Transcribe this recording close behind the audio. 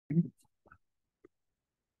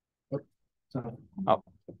Oh,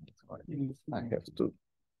 I have to.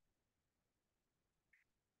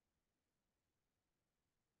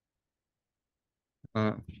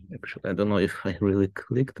 Actually, I don't know if I really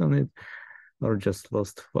clicked on it or just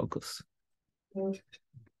lost focus. Okay,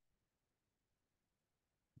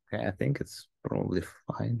 I think it's probably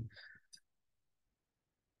fine.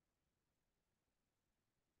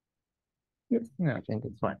 Yep. Yeah, I think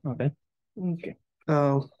it's fine. Okay. Okay.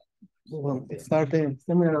 We'll start the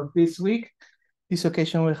seminar of this week. This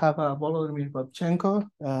occasion we have Volodymyr Vovchenko,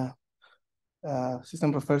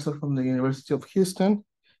 assistant professor from the University of Houston.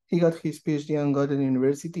 He got his PhD on Goethe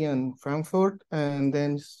University in Frankfurt, and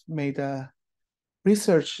then made a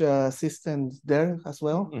research assistant there as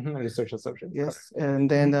well. Research associate. Yes,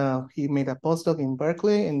 and then he made a postdoc in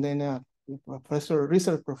Berkeley, and then a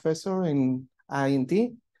research professor in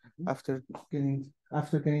INT. After getting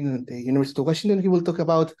the University of Washington, he will talk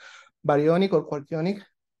about baryonic or quarkyonic.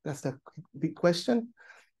 That's the big question.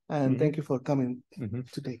 And thank you for coming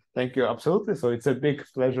today. Thank you. Absolutely. So it's a big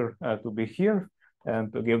pleasure to be here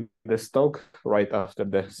and to give this talk right after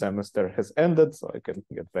the semester has ended, so I can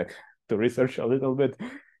get back to research a little bit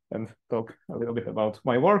and talk a little bit about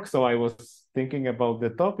my work. So I was thinking about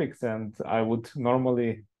the topics, and I would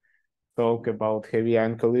normally talk about heavy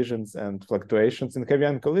ion collisions and fluctuations in heavy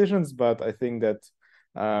ion collisions, but I think that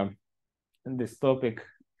this topic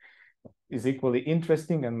is equally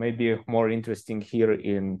interesting and maybe more interesting here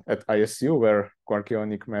at ISU, where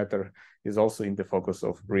quarkyonic matter is also in the focus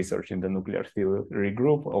of research in the nuclear theory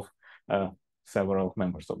group of several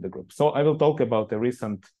members of the group. So I will talk about the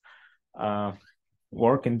recent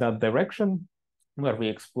work in that direction, where we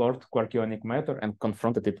explored quarkyonic matter and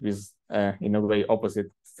confronted it with, in a way,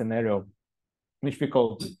 opposite scenario, which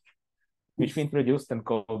we introduced and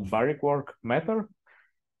called Baryquark matter,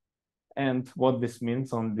 and what this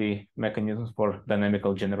means on the mechanisms for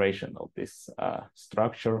dynamical generation of this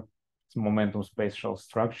structure, momentum spatial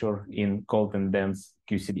structure in cold and dense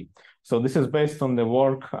QCD. So this is based on the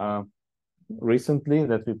work recently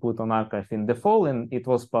that we put on arXiv in the fall, and it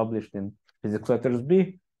was published in Physics Letters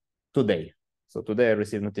B today. So today I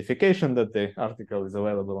received notification that the article is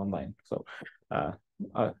available online. So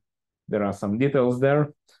there are some details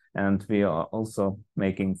there, and we are also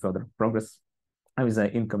making further progress with an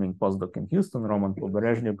incoming postdoc in Houston, Roman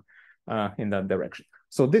Poberezhnyuk, in that direction.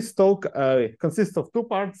 So this talk consists of two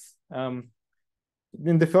parts.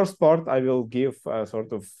 In the first part, I will give a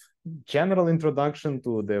sort of general introduction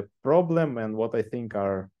to the problem and what I think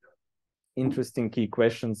are interesting key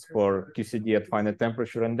questions for QCD at finite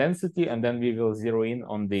temperature and density, and then we will zero in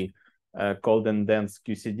on the cold and dense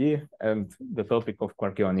QCD and the topic of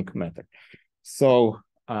quarkyonic matter. So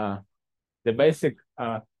the basic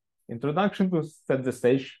introduction to set the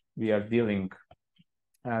stage: we are dealing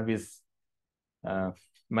with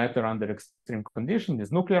matter under extreme conditions,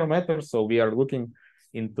 this nuclear matter. So we are looking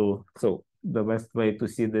into, so the best way to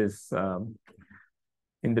see this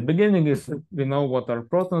in the beginning is we know what are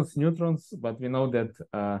protons, neutrons, but we know that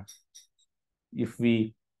if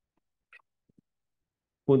we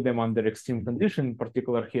put them under extreme condition, in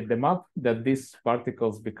particular heat them up, that these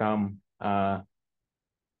particles become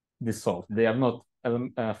dissolved. They are not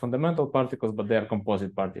fundamental particles, but they are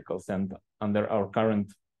composite particles. And under our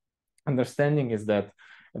current understanding is that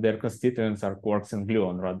their constituents are quarks and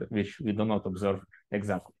gluon, rather, which we do not observe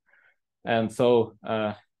exactly. And so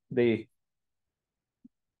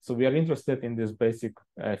so we are interested in these basic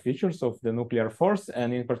features of the nuclear force.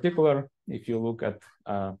 And in particular, if you look at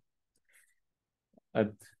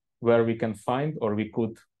where we can find, or we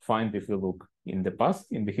could find if we look in the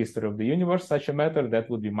past, in the history of the universe, such a matter, that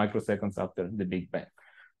would be microseconds after the Big Bang.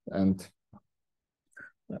 And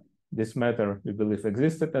this matter, we believe,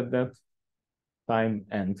 existed at that time,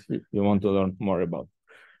 and we want to learn more about it.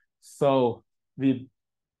 So we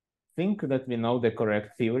think that we know the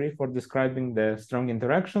correct theory for describing the strong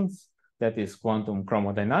interactions, that is quantum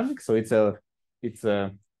chromodynamics. So it's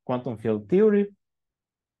a quantum field theory,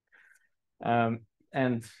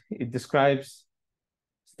 and it describes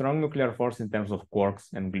strong nuclear force in terms of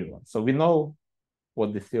quarks and gluons. So we know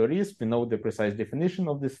what the theory is, we know the precise definition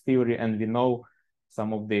of this theory, and we know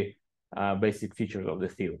some of the basic features of the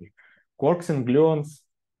theory. Quarks and gluons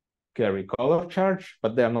carry color charge,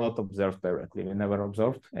 but they are not observed directly. We never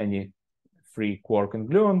observed any free quark and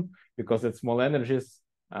gluon because at small energies,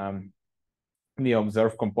 we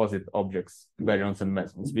observe composite objects, baryons and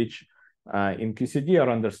mesons, which in QCD are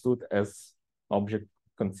understood as objects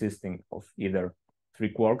consisting of either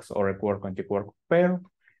three quarks or a quark-antiquark pair,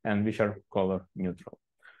 and which are color neutral.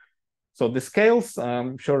 So the scales,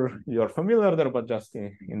 I'm sure you're familiar there, but just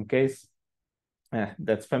in case,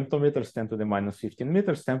 That's femtometers, 10 to the minus 15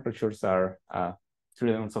 meters. Temperatures are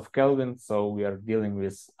trillions of Kelvin. So we are dealing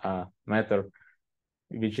with matter,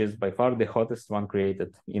 which is by far the hottest one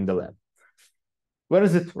created in the lab. Where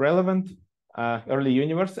is it relevant? Early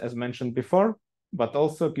universe, as mentioned before, but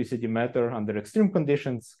also QCD matter under extreme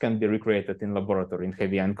conditions can be recreated in laboratory in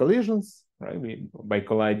heavy ion collisions, right? By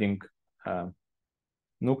colliding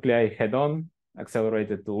nuclei head-on,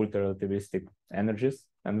 accelerated to ultra-relativistic energies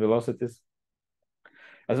and velocities,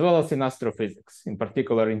 as well as in astrophysics. In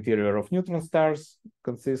particular, interior of neutron stars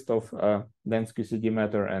consist of dense QCD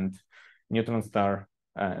matter and neutron star,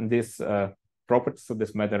 and these properties of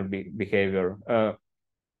this matter behavior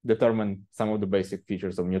determine some of the basic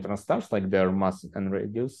features of neutron stars, like their mass and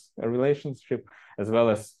radius relationship, as well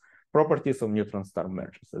as properties of neutron star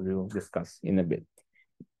mergers, as we will discuss in a bit.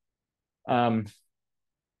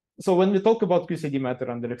 So when we talk about QCD matter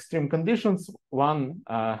under extreme conditions, one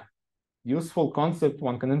useful concept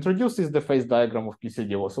one can introduce is the phase diagram of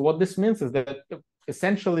QCD. So what this means is that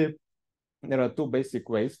essentially there are two basic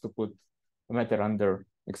ways to put matter under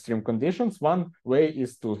extreme conditions. One way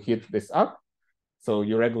is to heat this up, so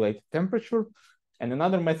you regulate temperature, and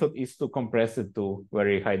another method is to compress it to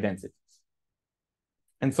very high densities.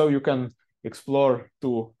 And so you can explore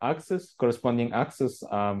two axes, corresponding axes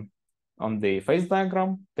on the phase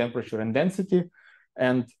diagram, temperature and density.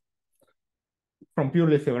 And from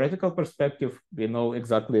purely theoretical perspective, we know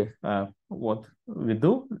exactly what we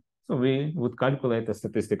do. So we would calculate a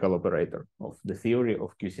statistical operator of the theory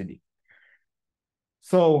of QCD.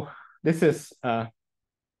 So this is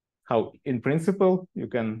how, in principle, you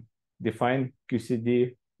can define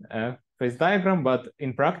QCD phase diagram, but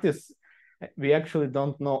in practice, we actually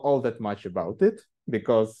don't know all that much about it,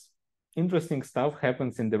 because interesting stuff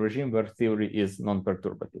happens in the regime where theory is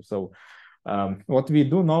non-perturbative. So what we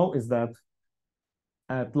do know is that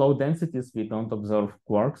at low densities, we don't observe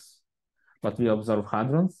quarks, but we observe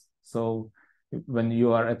hadrons. So when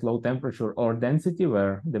you are at low temperature or density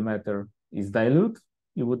where the matter is dilute,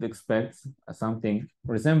 you would expect something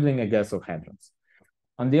resembling a gas of hadrons.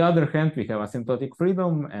 On the other hand, we have asymptotic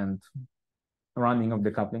freedom and running of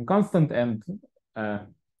the coupling constant, and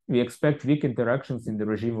we expect weak interactions in the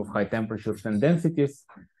regime of high temperatures and densities,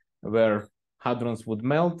 where hadrons would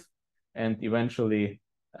melt, and eventually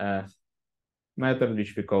matter,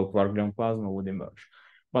 which we call quark-gluon plasma, would emerge.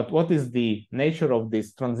 But what is the nature of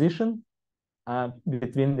this transition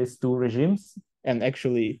between these two regimes? And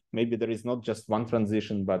actually, maybe there is not just one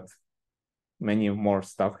transition, but many more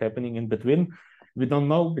stuff happening in between. We don't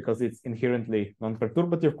know, because it's inherently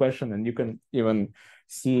non-perturbative question, and you can even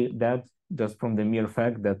see that just from the mere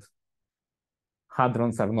fact that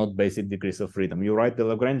hadrons are not basic degrees of freedom. You write the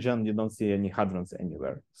Lagrangian, you don't see any hadrons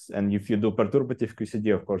anywhere. And if you do perturbative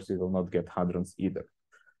QCD, of course, you will not get hadrons either.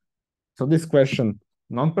 So this question,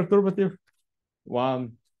 non-perturbative,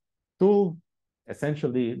 one tool,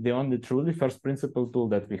 essentially the only truly first principle tool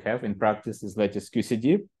that we have in practice is lattice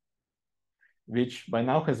QCD, which by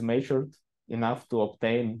now has measured enough to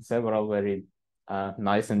obtain several very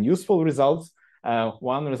nice and useful results.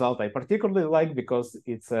 One result I particularly like, because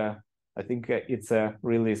I think it's a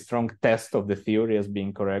really strong test of the theory as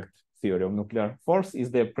being correct theory of nuclear force,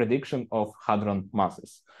 is the prediction of hadron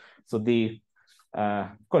masses. So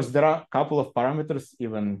of course, there are a couple of parameters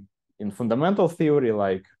even in fundamental theory,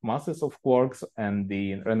 like masses of quarks and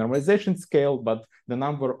the renormalization scale, but the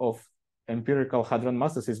number of empirical hadron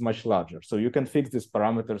masses is much larger. So you can fix these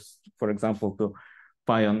parameters, for example, to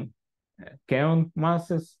pion kaon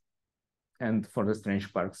masses, and for the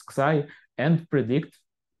strange quarks xi, and predict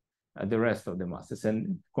the rest of the masses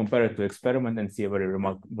and compare it to experiment and see a very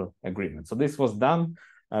remarkable agreement. So this was done.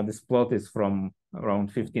 This plot is from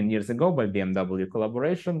around 15 years ago by BMW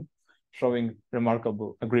collaboration, showing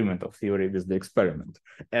remarkable agreement of theory with the experiment,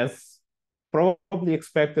 as probably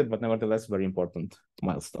expected, but nevertheless very important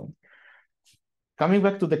milestone. Coming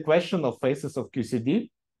back to the question of phases of QCD,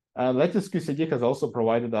 lattice QCD has also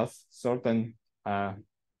provided us certain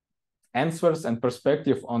answers and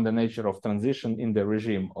perspective on the nature of transition in the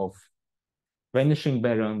regime of vanishing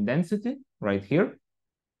baryon density right here.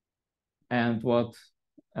 And what,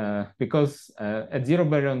 because at zero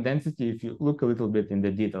baryon density, if you look a little bit in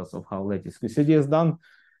the details of how lattice QCD is done,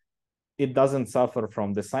 it doesn't suffer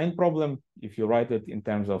from the sign problem. If you write it in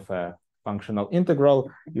terms of a functional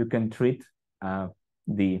integral, you can treat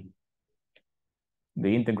the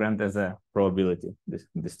integrand as a probability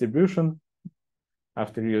distribution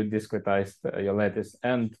after you discretize your lattice,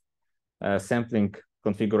 and sampling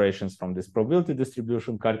configurations from this probability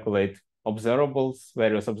distribution, calculate observables,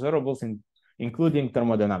 various observables, including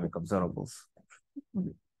thermodynamic observables.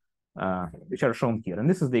 which are shown here. And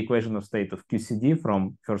this is the equation of state of QCD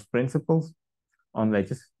from first principles on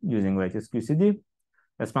lattice, using lattice QCD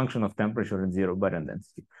as function of temperature and zero baryon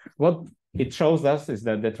density. What it shows us is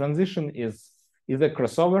that the transition is a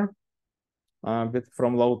crossover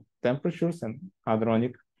from low temperatures and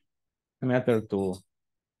hadronic matter to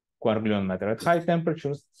quark-gluon matter at high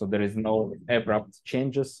temperatures. So there is no abrupt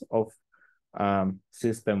changes of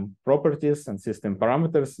system properties and system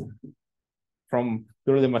parameters. From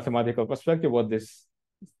purely mathematical perspective, what this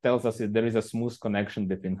tells us is there is a smooth connection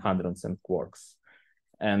between hadrons and quarks.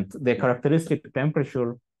 And the characteristic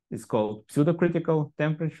temperature is called pseudocritical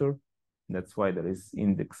temperature. That's why there is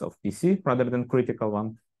index of PC rather than critical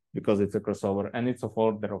one, because it's a crossover, and it's of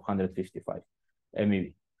order of 155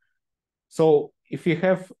 MeV. So if you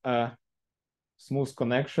have a smooth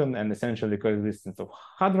connection and essentially coexistence of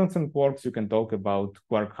hadrons and quarks, you can talk about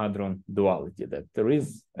quark-hadron duality, that there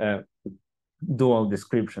is a dual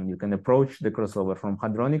description. You can approach the crossover from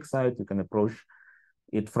hadronic side, you can approach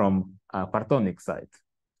it from partonic side.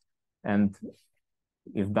 And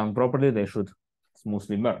if done properly, they should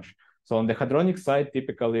smoothly merge. So on the hadronic side,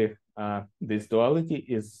 typically this duality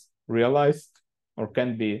is realized or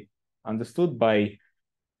can be understood by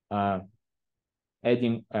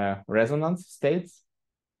adding resonance states,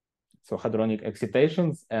 so hadronic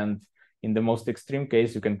excitations, and in the most extreme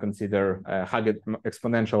case, you can consider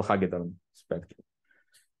exponential hadron spectrum.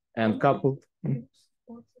 And coupled,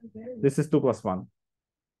 this is 2+1.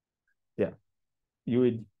 Yeah,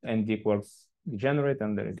 U and D quarks degenerate,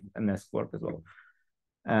 and there is an S quark as well.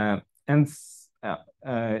 And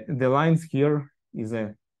the lines here is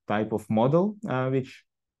a type of model which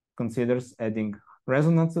considers adding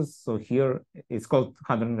resonances. So here it's called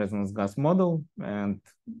hadron resonance gas model, and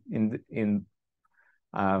in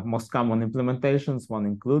most common implementations, one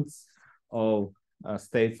includes all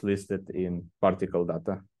states listed in particle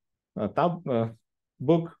data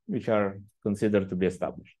book, which are considered to be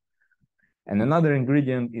established. And another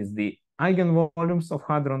ingredient is the eigenvolumes of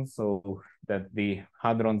hadrons, so that the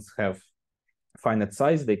hadrons have finite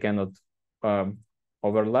size, they cannot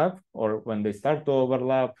overlap, or when they start to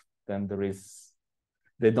overlap, then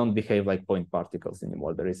they don't behave like point particles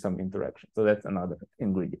anymore. There is some interaction. So that's another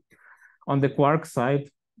ingredient. On the quark side,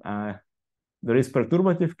 there is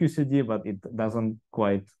perturbative QCD, but it doesn't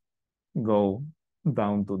quite go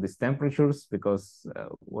down to these temperatures, because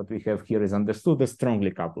what we have here is understood as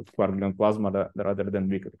strongly coupled quark-gluon plasma rather than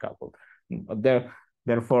weakly coupled.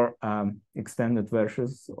 Therefore, extended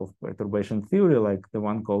versions of perturbation theory, like the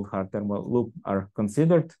one called hard thermal loop, are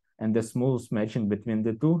considered, and the smooth matching between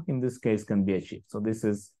the two in this case can be achieved. So this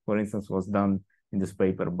is, for instance, was done in this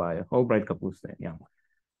paper by Albright, Kapusta, and Young.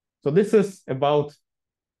 So this is about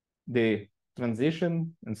the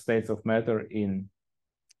transition and states of matter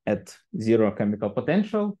at zero chemical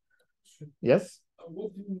potential. Yes?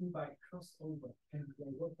 What do you mean by crossover? And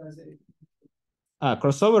what does it?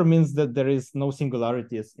 Crossover means that there is no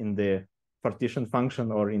singularities in the partition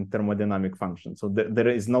function or in thermodynamic function. So there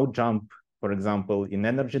is no jump, for example, in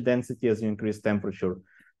energy density as you increase temperature,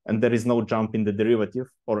 and there is no jump in the derivative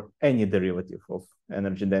or any derivative of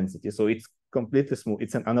energy density. So it's completely smooth.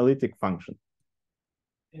 It's an analytic function.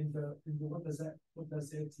 And what does that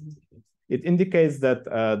indicate? It indicates that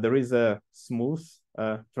there is a smooth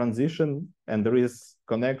transition and there is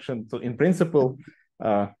connection. So in principle,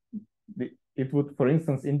 it would, for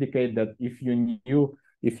instance, indicate that if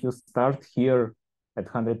you start here at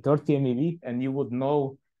 130 MeV and you would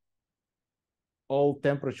know all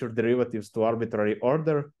temperature derivatives to arbitrary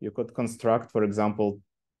order, you could construct, for example,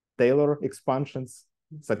 Taylor expansions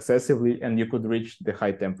successively, and you could reach the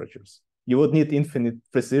high temperatures. You would need infinite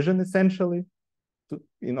precision, essentially,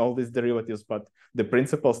 in all these derivatives, but the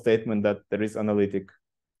principal statement that there is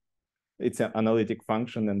it's an analytic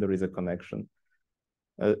function and there is a connection.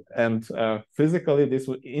 And physically, this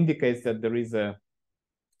indicates that there is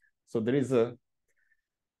a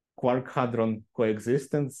quark-hadron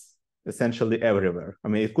coexistence essentially everywhere. I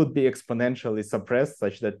mean, it could be exponentially suppressed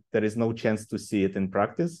such that there is no chance to see it in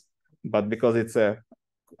practice, but because it's a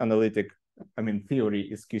analytic, I mean, theory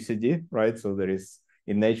is QCD, right? So there is,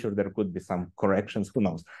 in nature, there could be some corrections, who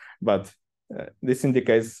knows? But this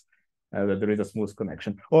indicates that there is a smooth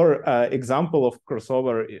connection. Or example of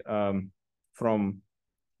crossover from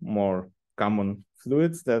more common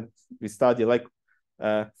fluids that we study, like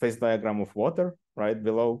phase diagram of water, right?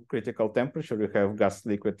 Below critical temperature, you have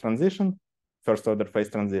gas-liquid transition, first order phase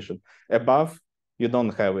transition. Above, you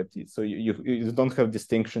don't have it. So you don't have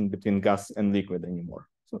distinction between gas and liquid anymore.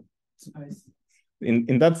 So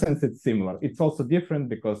in that sense, it's similar. It's also different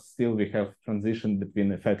because still we have transition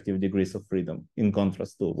between effective degrees of freedom in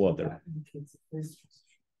contrast to water.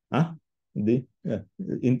 The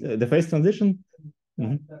phase transition.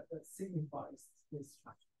 That signifies this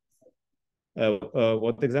structure.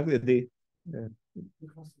 What exactly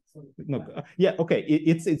okay.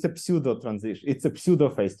 It's a pseudo transition. It's a pseudo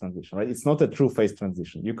phase transition, right? It's not a true phase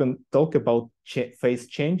transition. You can talk about phase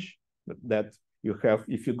change that you have.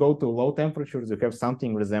 If you go to low temperatures, you have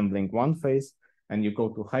something resembling one phase, and you go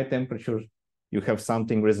to high temperatures, you have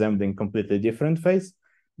something resembling completely different phase.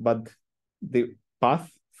 But the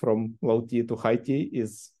path from low T to high T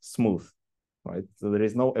is smooth, right? So there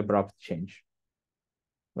is no abrupt change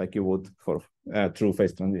like you would for true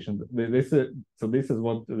phase transition. This is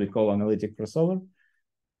what we call analytic crossover,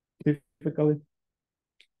 typically.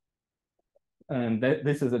 And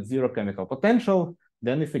this is at zero chemical potential.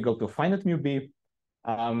 Then if we go to finite mu B,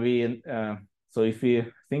 so if we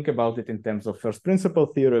think about it in terms of first principle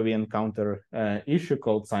theory, we encounter an issue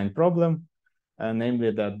called sign problem,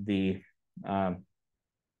 namely that the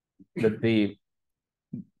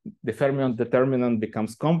fermion determinant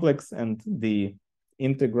becomes complex, and the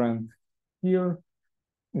integrand here,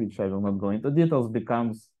 which I will not go into details,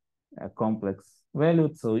 becomes a complex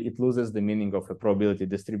valued, so it loses the meaning of a probability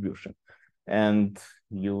distribution. And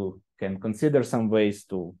you can consider some ways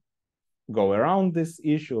to go around this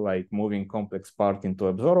issue, like moving complex part into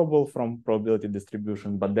observable from probability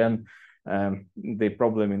distribution, but then the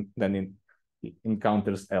problem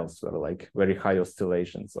encounters elsewhere, like very high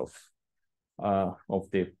oscillations of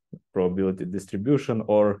the probability distribution,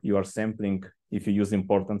 or you are sampling. If you use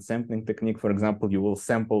important sampling technique, for example, you will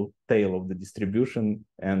sample tail of the distribution,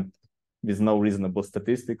 and with no reasonable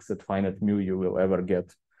statistics at finite mu, you will ever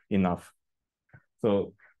get enough.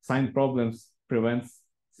 So sign problems prevents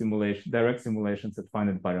direct simulations at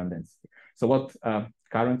finite baryon density. So what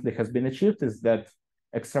currently has been achieved is that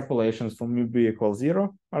extrapolations from mu b equals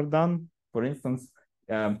 0 are done. For instance,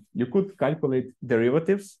 you could calculate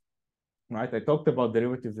derivatives, right? I talked about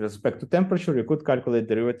derivatives with respect to temperature. You could calculate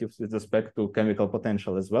derivatives with respect to chemical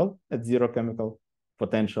potential as well at zero chemical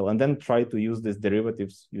potential, and then try to use these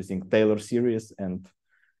derivatives using Taylor series and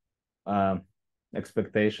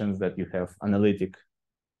expectations that you have analytic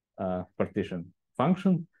partition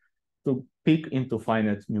function to peak into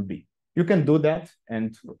finite mu b. You can do that,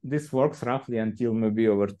 and this works roughly until mu b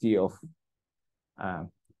over t of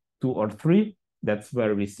 2 or 3. That's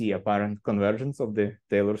where we see apparent convergence of the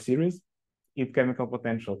Taylor series in chemical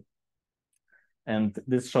potential. And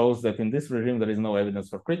this shows that in this regime, there is no evidence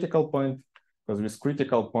for critical point, because with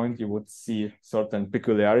critical point, you would see certain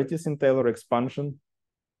peculiarities in Taylor expansion,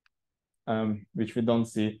 which we don't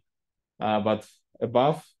see. But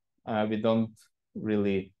above, we don't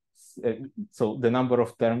really. So the number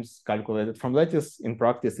of terms calculated from lattice in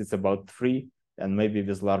practice is about 3, and maybe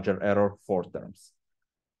with larger error, 4 terms.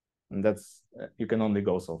 And that's, you can only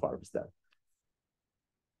go so far with that.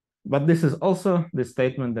 But this is also the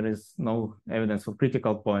statement, there is no evidence for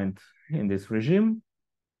critical point in this regime.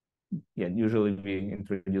 Yeah, usually we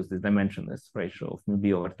introduce this dimensionless ratio of mu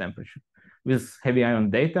b over temperature. With heavy ion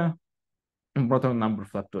data, proton number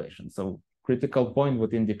fluctuations. So critical point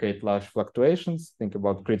would indicate large fluctuations. Think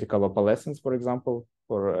about critical opalescence, for example,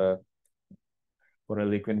 for a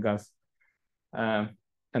liquid gas.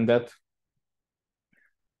 And that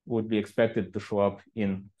would be expected to show up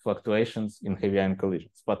in fluctuations in heavy ion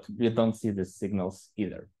collisions, but we don't see these signals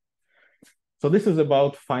either. So this is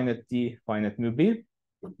about finite T, finite mu B.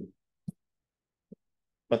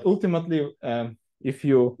 But ultimately, if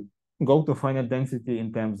you go to finite density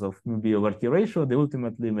in terms of mu B over T ratio, the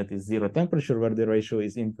ultimate limit is 0 temperature, where the ratio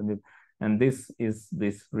is infinite. And this is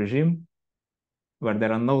this regime where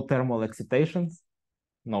there are no thermal excitations,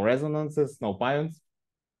 no resonances, no pions,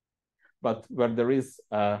 but where there is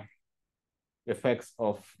effects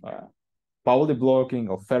of Pauli blocking,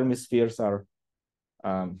 of Fermi spheres are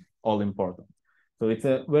all important. So it's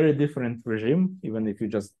a very different regime, even if you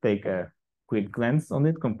just take a quick glance on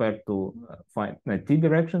it compared to finite T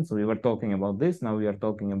direction. So we were talking about this, now we are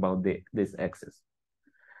talking about this axis.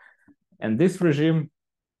 And this regime,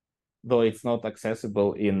 though it's not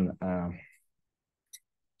accessible in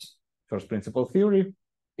first principle theory,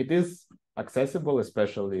 it is accessible,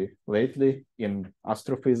 especially lately, in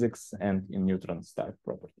astrophysics and in neutron star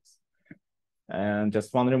properties. And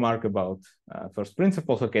just one remark about first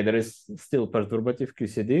principles. Okay, there is still perturbative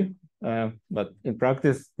QCD, but in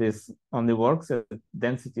practice, this only works at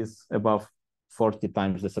densities above 40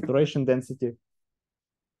 times the saturation density.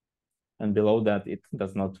 And below that, it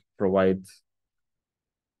does not provide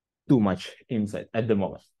too much insight at the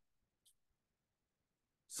moment.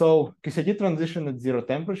 So QCD transition at 0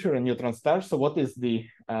 temperature and neutron stars. So what is the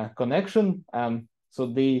connection? So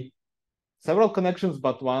the several connections,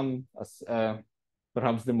 but one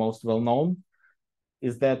perhaps the most well-known,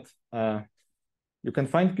 is that you can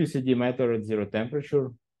find QCD matter at 0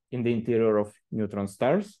 temperature in the interior of neutron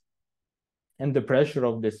stars. And the pressure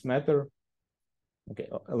of this matter, okay,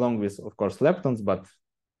 along with, of course, leptons, but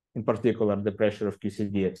in particular, the pressure of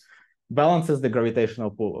QCD balances the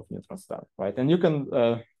gravitational pull of neutron star, right? And you can,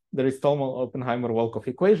 there is Tolman-Oppenheimer-Volkoff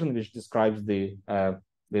equation, which describes the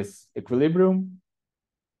this equilibrium,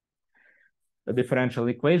 a differential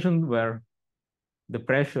equation where the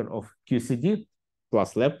pressure of QCD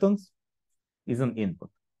plus leptons is an input.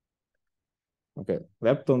 Okay,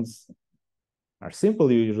 leptons are simple.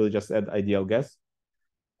 You usually just add ideal gas.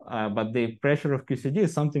 But the pressure of QCD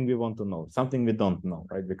is something we want to know, something we don't know,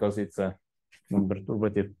 right? Because it's a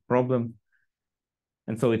non-perturbative problem.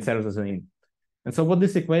 And so it serves as an input. And so what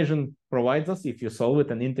this equation provides us, if you solve it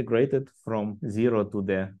and integrate it from 0 to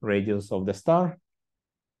the radius of the star,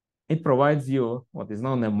 it provides you what is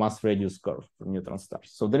known as a mass radius curve for neutron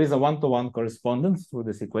stars. So there is a one-to-one correspondence through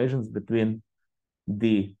these equations between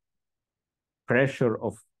the pressure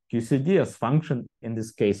of QCD as function, in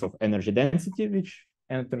this case, of energy density, which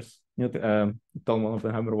enters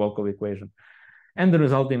Tolman-Oppenheimer-Volkoff equation, and the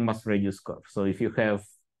resulting mass radius curve. So if you have,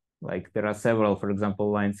 like, there are several, for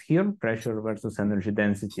example, lines here, pressure versus energy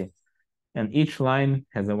density, and each line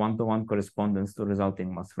has a one-to-one correspondence to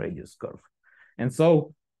resulting mass radius curve. And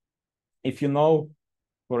so if you know,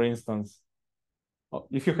 for instance,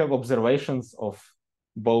 if you have observations of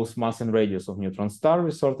both mass and radius of neutron star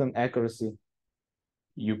with certain accuracy,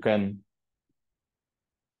 you can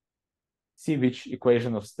see which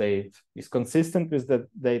equation of state is consistent with that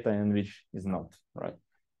data and which is not, right?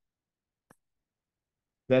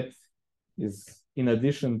 That is in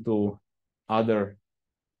addition to other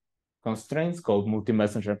constraints called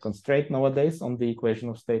multi-messenger constraint nowadays on the equation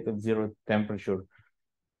of state at 0 temperature,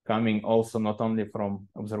 coming also not only from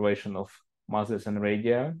observation of masses and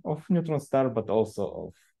radii of neutron star, but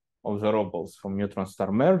also of observables from neutron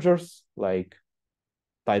star mergers, like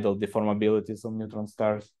tidal deformabilities of neutron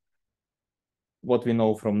stars, what we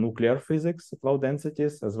know from nuclear physics at low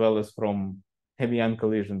densities, as well as from heavy ion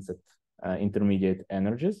collisions at intermediate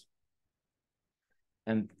energies,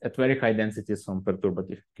 and at very high densities from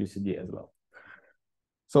perturbative QCD as well.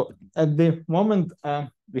 So at the moment,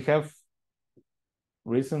 we have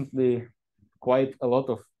recently quite a lot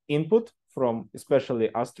of input from especially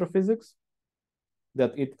astrophysics,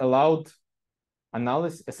 that it allowed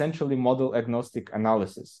analysis, essentially model agnostic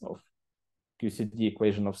analysis of QCD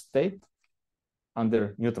equation of state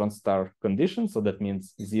under neutron star conditions. So that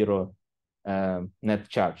means 0 net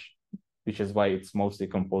charge, which is why it's mostly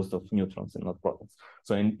composed of neutrons and not protons.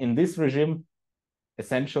 So in this regime,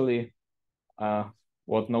 essentially,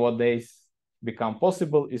 what nowadays become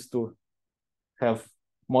possible is to have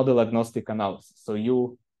model agnostic analysis. So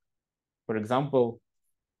you, for example,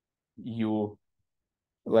 you,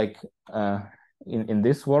 like in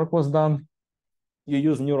this work was done, you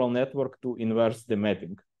use neural network to inverse the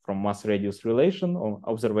mapping from mass radius relation or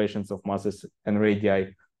observations of masses and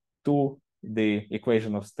radii to the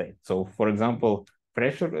equation of state. So for example,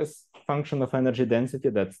 pressure is function of energy density,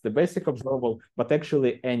 that's the basic observable, but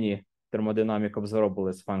actually any thermodynamic observable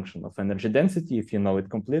is function of energy density, if you know it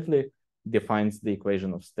completely, defines the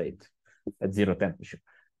equation of state at 0 temperature.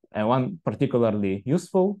 And one particularly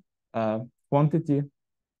useful quantity,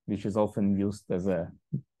 which is often used as a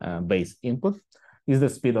base input, is the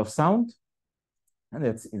speed of sound. And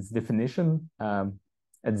that's its definition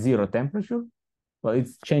at 0 temperature. Well,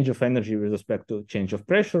 it's change of energy with respect to change of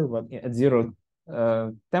pressure, but at 0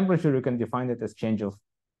 temperature, you can define it as change of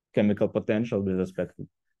chemical potential with respect to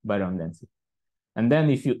baryon density. And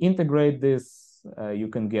then if you integrate this, you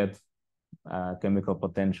can get chemical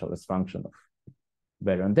potential as function of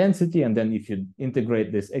baryon density. And then if you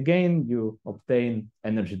integrate this again, you obtain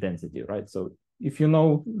energy density, right? So if you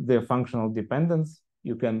know the functional dependence,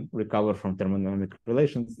 you can recover from thermodynamic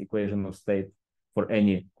relations equation of state for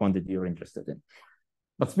any quantity you're interested in.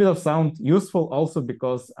 But speed of sound useful also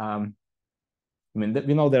because I mean,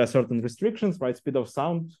 we know there are certain restrictions, right? Speed of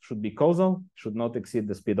sound should be causal, should not exceed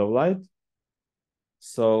the speed of light.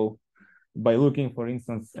 So by looking, for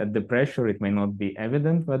instance, at the pressure, it may not be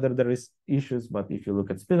evident whether there is issues, but if you look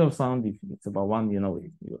at speed of sound, if it's above 1, you know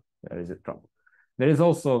there is a trouble. There is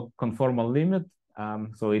also conformal limit.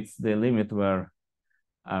 So it's the limit where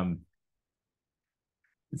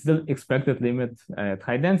it's the expected limit at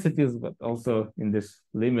high densities, but also in this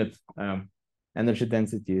limit, energy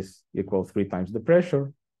density is equal 3 times the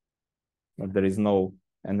pressure, but there is no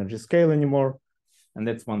energy scale anymore, and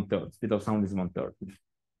that's 1/3. Speed of sound is 1/3.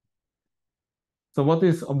 So what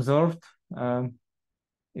is observed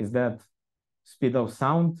is that speed of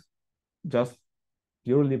sound just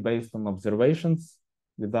purely based on observations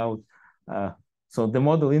without, so the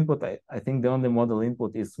model input, I think the only model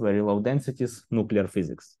input is very low densities, nuclear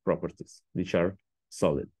physics properties, which are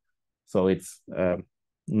solid. So it's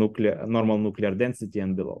normal nuclear density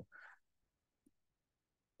and below.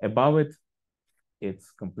 Above it,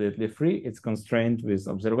 it's completely free. It's constrained with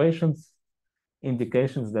observations,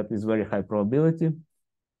 indications that is very high probability.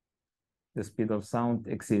 The speed of sound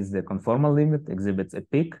exceeds the conformal limit, exhibits a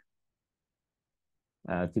peak.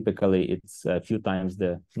 Typically, it's a few times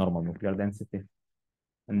the normal nuclear density.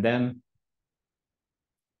 And then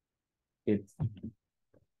it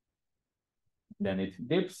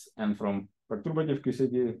dips, and from perturbative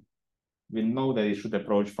QCD, we know that it should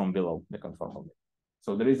approach from below the conformal limit.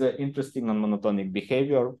 So there is an interesting non-monotonic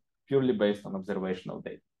behavior purely based on observational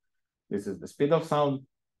data. This is the speed of sound.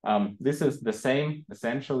 This is the same,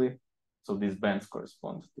 essentially. So these bands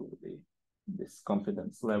correspond to these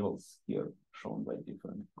confidence levels here shown by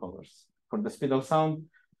different colors. For the speed of sound,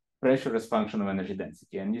 pressure is function of energy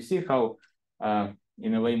density. And you see how,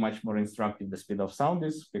 in a way, much more instructive the speed of sound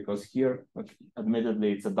is, because here,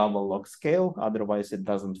 admittedly, it's a double log scale. Otherwise, it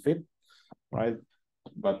doesn't fit, right?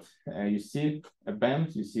 But you see a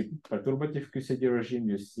band, you see perturbative QCD regime,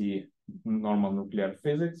 you see normal nuclear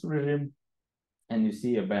physics regime, and you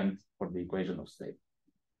see a band for the equation of state.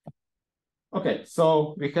 Okay,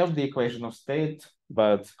 so we have the equation of state,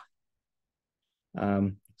 but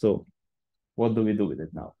so what do we do with it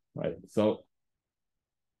now, right? So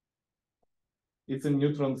it's a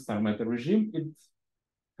neutron star matter regime. It's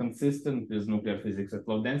consistent with nuclear physics at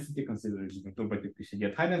low density, considering perturbative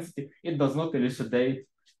QCD at high density. It does not elucidate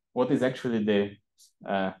what is actually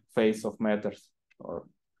the phase of matters or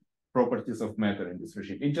properties of matter in this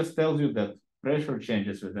regime. It just tells you that pressure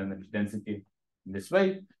changes with energy density in this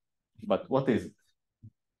way, but what is it?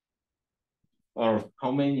 Or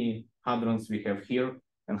how many hadrons we have here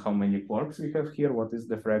and how many quarks we have here? What is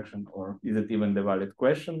the fraction? Or is it even the valid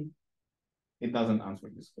question? It doesn't answer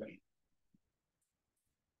this question.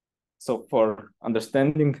 So for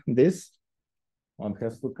understanding this, one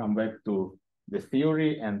has to come back to the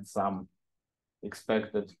theory and some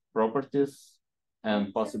expected properties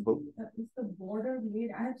and possible. Is the border made?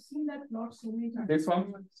 I have seen that plot so many times. This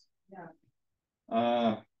one?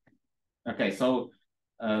 Yeah. Okay, so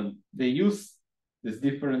they use these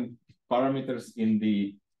different parameters in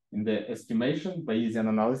the estimation Bayesian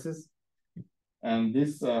analysis, and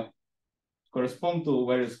this correspond to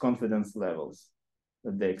various confidence levels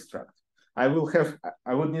that they extract. I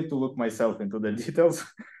would need to look myself into the details,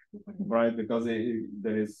 right? Because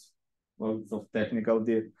there is lots of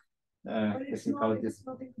technicalities. It's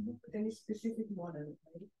nothing to do with any specific model,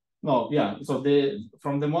 right? No, yeah. So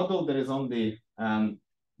from the model, there is only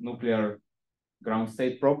nuclear ground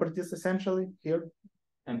state properties essentially here,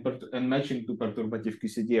 and matching to perturbative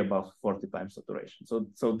QCD above 40 times saturation.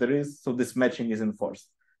 So this matching is enforced.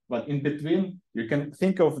 But in between, you can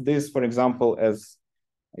think of this, for example, as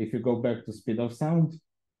if you go back to speed of sound,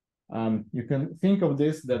 you can think of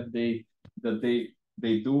this that they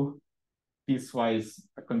do piecewise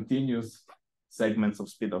continuous segments of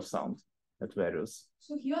speed of sound at various.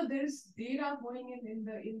 So here there is data going in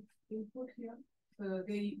the input here.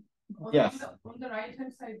 Yes. On the right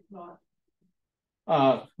hand side plot.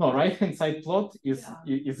 No, right hand side plot is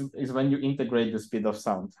when you integrate the speed of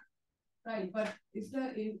sound. Right, but is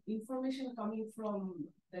the information coming from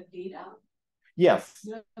the data? Yes.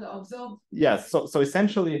 The observed. Yes. So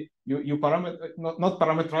essentially, you not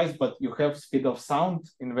parameterize, but you have speed of sound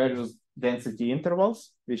in various density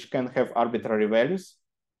intervals, which can have arbitrary values,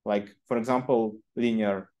 like for example,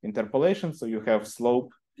 linear interpolation. So you have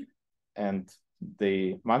slope and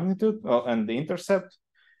the magnitude and the intercept,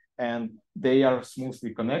 and they are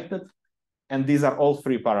smoothly connected. And these are all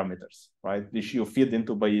free parameters, right, which you feed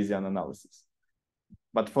into Bayesian analysis.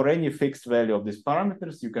 But for any fixed value of these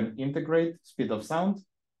parameters, you can integrate speed of sound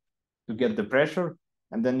to get the pressure,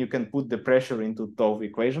 and then you can put the pressure into TOV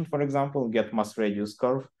equation, for example, get mass radius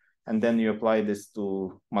curve, and then you apply this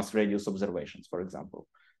to mass radius observations, for example.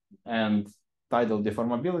 And tidal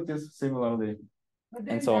deformabilities, similarly, but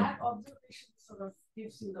then and so on. That observation sort of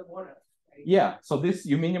gives you the border. Right? Yeah, so this,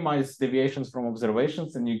 you minimize deviations from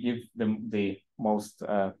observations and you give them the most,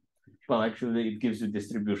 well, actually it gives you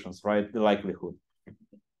distributions, right? The likelihood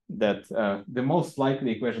that the most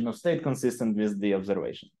likely equation of state consistent with the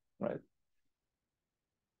observation, right?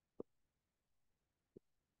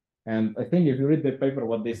 And I think if you read the paper,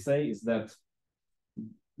 what they say is that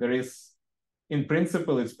there is, in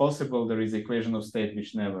principle, it's possible there is equation of state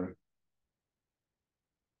which never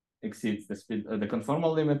exceeds the speed, the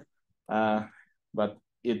conformal limit, but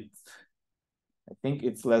I think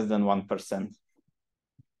it's less than 1%.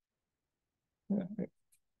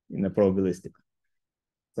 in a probabilistic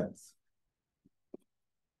sense.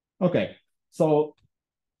 Okay, so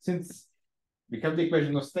since we have the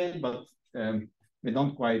equation of state, but we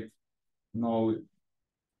don't quite know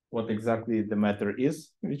what exactly the matter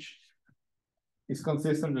is, which is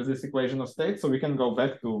consistent with this equation of state. So we can go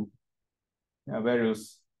back to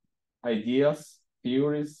various ideas,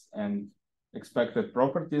 theories, and expected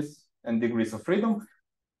properties and degrees of freedom.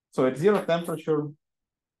 So at zero temperature,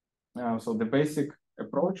 so the basic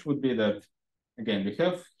approach would be that, again, we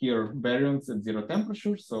have here baryons at zero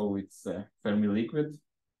temperature, so it's a Fermi liquid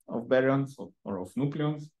of baryons or of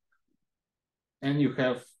nucleons. And you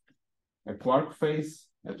have a quark phase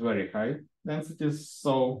at very high densities.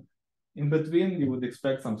 So in between, you would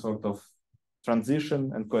expect some sort of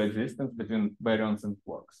transition and coexistence between baryons and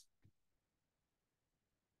quarks.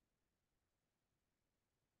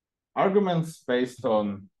 Arguments based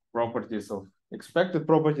on expected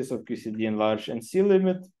properties of QCD in large NC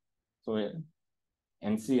limit. So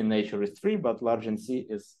NC in nature is 3, but large NC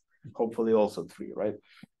is hopefully also 3, right?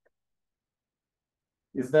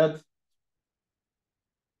 Is that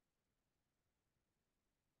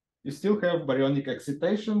you still have baryonic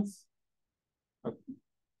excitations,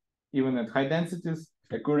 even at high densities,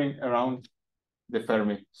 occurring around the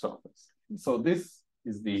Fermi surface. So this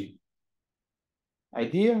is the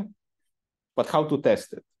idea, but how to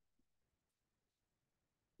test it?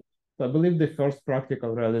 So I believe the first practical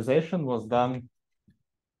realization was done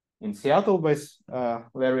in Seattle by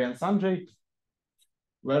Larry and Sanjay,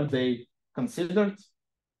 where they considered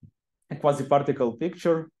a quasi-particle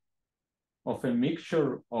picture of a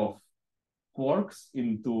mixture of quarks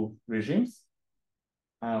in two regimes.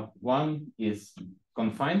 One is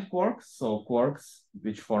confined quarks, so quarks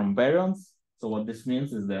which form baryons. So what this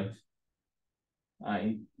means is that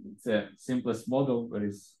it's a simplest model. There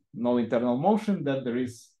is no internal motion, that there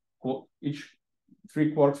is each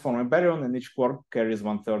 3 quarks form a baryon, and each quark carries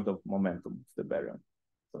 1/3 of momentum of the baryon.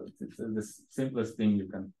 So it's the simplest thing you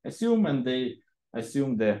can assume, and they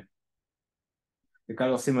assume the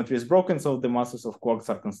chiral symmetry is broken, so the masses of quarks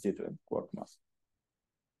are constituent quark mass.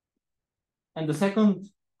 And the second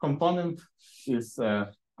component is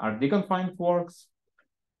are deconfined quarks.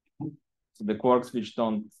 So the quarks which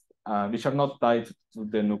are not tied to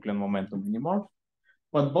the nucleon momentum anymore.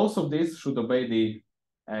 But both of these should obey the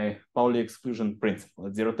Pauli exclusion principle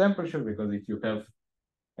at zero temperature, because if you have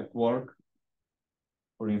a quark,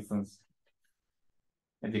 for instance,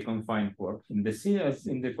 a deconfined quark in the C, as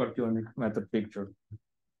in the Quarkyonic matter picture,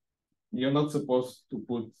 you're not supposed to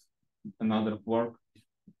put another quark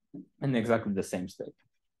in exactly the same state.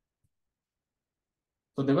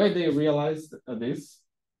 So the way they realized this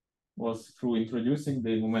was through introducing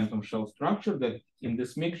the momentum shell structure, that in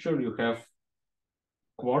this mixture you have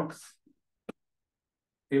quarks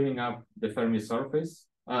filling up the Fermi surface,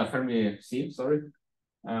 Fermi sieve, sorry,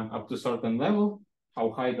 up to a certain level.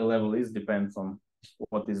 How high the level is depends on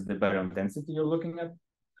what is the baryon density you're looking at.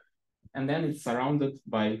 And then it's surrounded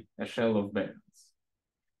by a shell of baryons.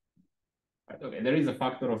 Right, okay, there is a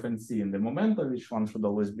factor of NC in the momentum, which one should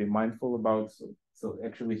always be mindful about. So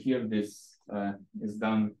actually here this is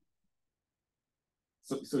done.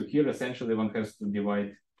 So here essentially one has to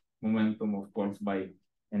divide momentum of quarks by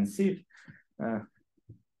NC.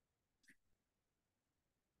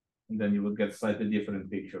 And then you will get slightly different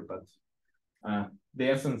picture, but the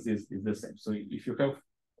essence is the same. So if you have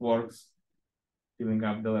quarks filling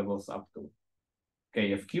up the levels up to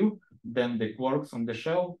KFQ, then the quarks on the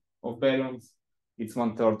shell of baryons, it's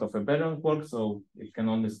 1/3 of a baryon quark, so it can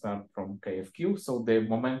only start from KFQ. So the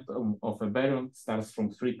momentum of a baryon starts from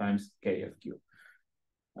 3 times KFQ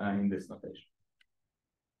in this notation.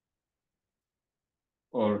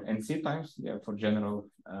 Or NC times, yeah, for general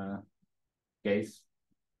case.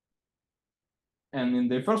 And in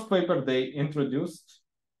the first paper, they introduced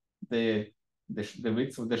the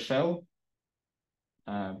width of the shell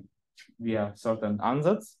via certain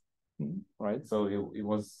ansatz, right? So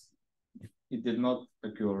it did not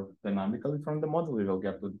occur dynamically from the model. We will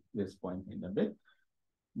get to this point in a bit,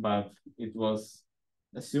 but it was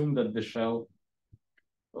assumed that the shell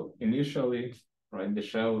initially, right, the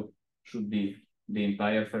shell should be the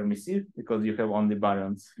entire Fermi sieve, because you have only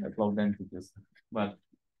baryons at low densities, but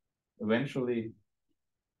eventually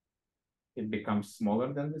it becomes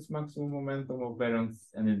smaller than this maximum momentum of baryons,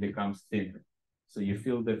 and it becomes thinner. So you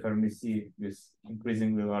fill the Fermi sieve with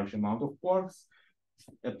increasingly large amount of quarks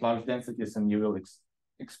at large densities, and you will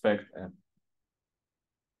expect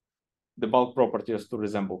the bulk properties to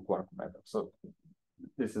resemble quark matter. So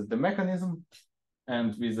this is the mechanism,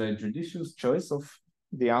 and with a judicious choice of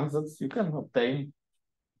the ansatz, you can obtain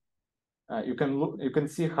you can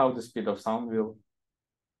see how the speed of sound will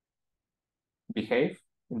behave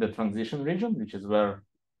in the transition region, which is where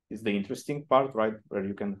is the interesting part, right?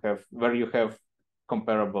 Where you have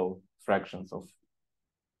comparable fractions of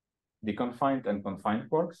deconfined and confined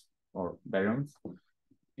quarks or baryons,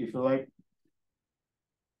 if you like.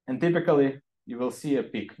 And typically, you will see a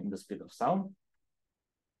peak in the speed of sound.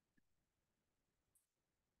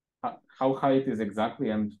 How high it is exactly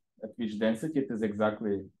and at which density it is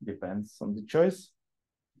exactly depends on the choice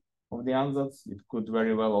of the ansatz. It could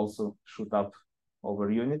very well also shoot up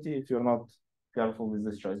over unity if you're not careful with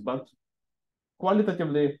this choice. But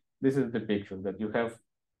qualitatively, this is the picture that you have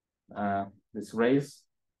this raise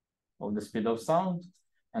of the speed of sound.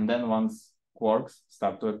 And then once quarks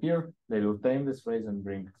start to appear, they will tame this raise and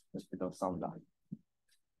bring the speed of sound down.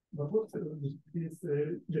 But what is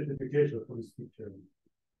the justification for this picture?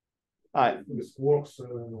 This quarks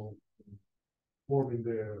forming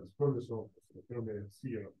the surface of the Fermi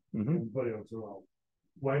sphere and baryons around.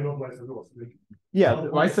 Why not vice versa? Yeah,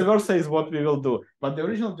 vice versa is what we will do. But the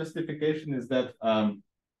original justification is that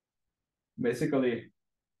basically,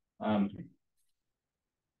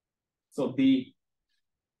 so the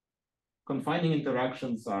confining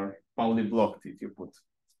interactions are Pauli blocked if you put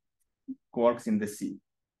quarks in the sea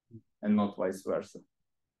and not vice versa.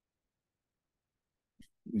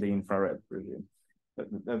 The infrared regime.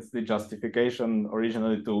 That's the justification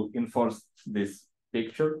originally to enforce this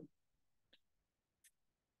picture.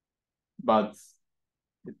 But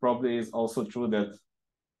it probably is also true that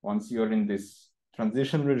once you're in this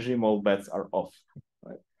transition regime, all bets are off,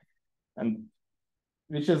 right? And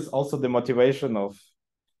which is also the motivation of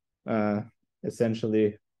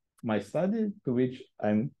essentially my study, to which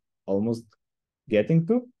I'm almost getting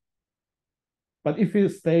to. But if you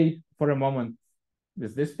stay for a moment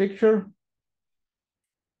with this picture,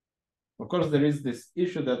 of course, there is this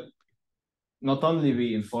issue that not only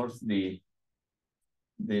we enforce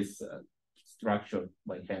this structure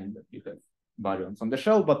by hand that you have baryons on the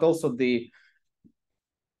shell, but also the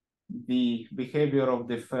behavior of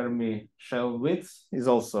the Fermi shell width is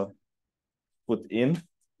also put in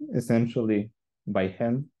essentially by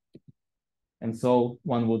hand. And so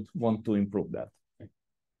one would want to improve that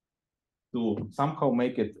to somehow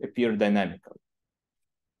make it appear dynamical.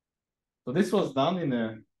 So this was done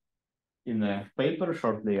in a paper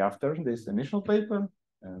shortly after this initial paper.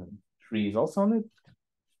 Sri is also on it.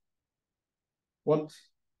 What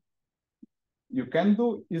you can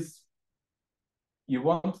do is you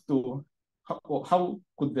want to, how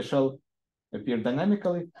could the shell appear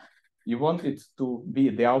dynamically? You want it to be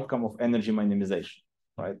the outcome of energy minimization,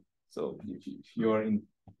 right? So if you're in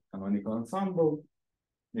canonical ensemble,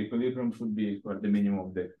 the equilibrium should be where the minimum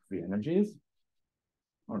of the free energy is,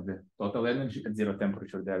 or the total energy at zero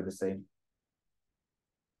temperature, they are the same.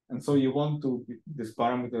 And so you want this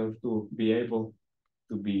parameter to be able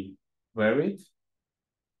to be varied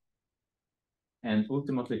and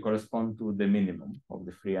ultimately correspond to the minimum of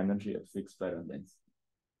the free energy at fixed baryon density.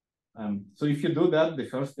 So if you do that, the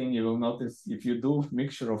first thing you will notice, if you do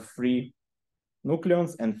mixture of free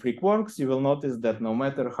nucleons and free quarks, you will notice that no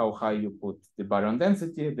matter how high you put the baryon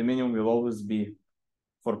density, the minimum will always be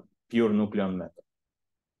for pure nucleon matter,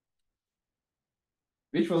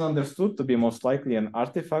 which was understood to be most likely an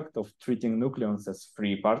artifact of treating nucleons as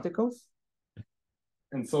free particles.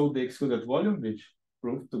 And so the excluded volume, which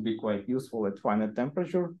proved to be quite useful at finite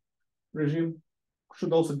temperature regime,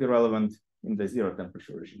 should also be relevant in the zero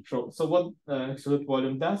temperature regime. So what excluded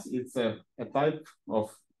volume does, it's a type of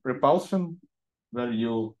repulsion where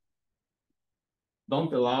you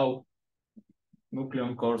don't allow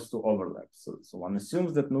nucleon cores to overlap. So one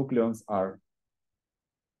assumes that nucleons are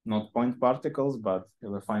not point particles, but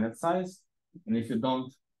have a finite size. And if you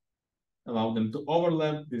don't allow them to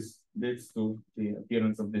overlap, this leads to the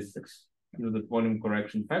appearance of this excluded volume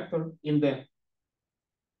correction factor in the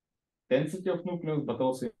density of nucleons, but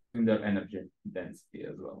also in their energy density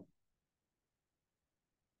as well.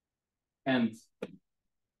 And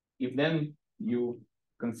if then you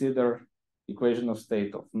consider equation of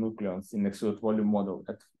state of nucleons in excluded volume model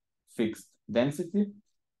at fixed density,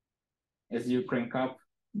 as you crank up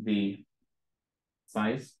the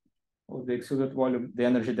size of the excluded volume, the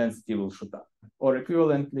energy density will shoot up. Or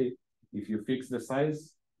equivalently, if you fix the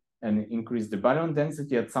size and increase the baryon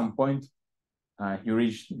density, at some point, you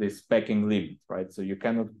reach this packing limit, right? So you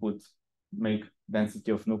cannot make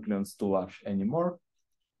density of nucleons too large anymore.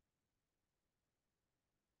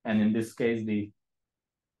 And in this case, the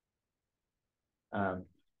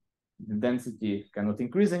density cannot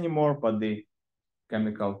increase anymore, but the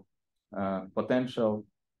chemical potential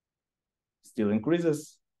still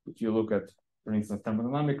increases. If you look at for instance,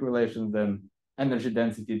 thermodynamic relations, then energy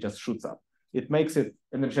density just shoots up. It makes it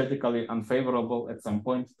energetically unfavorable at some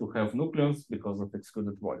point to have nucleons because of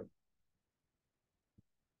excluded volume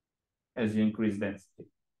as you increase density.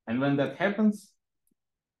 And when that happens,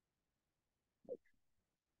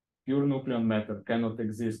 pure nucleon matter cannot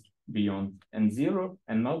exist beyond N0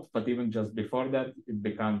 and not, but even just before that, it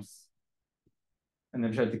becomes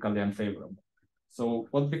energetically unfavorable. So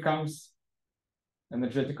what becomes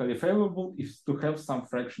energetically favorable is to have some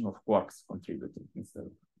fraction of quarks contributing instead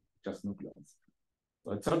of just nucleons.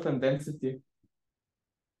 So at certain density,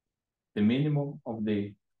 the minimum of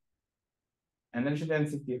the energy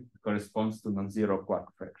density corresponds to non-zero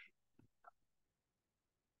quark fraction.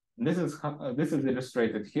 And this is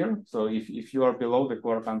illustrated here. So if you are below the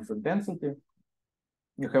quark answer density,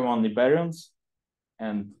 you have only baryons,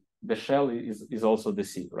 and the shell is also the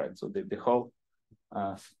sea, right? So the whole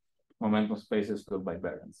momentum space is filled by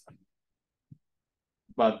baryons.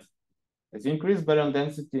 But as you increase baryon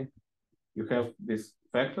density, you have this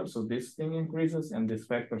factor. So this thing increases, and this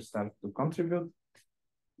factor starts to contribute,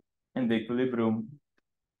 and the equilibrium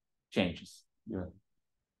changes. Yeah.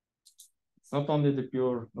 It's not only the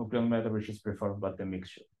pure nucleon matter which is preferred, but the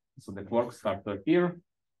mixture. So the quarks start to appear,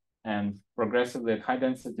 and progressively at high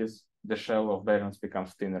densities, the shell of baryons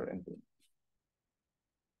becomes thinner and thinner.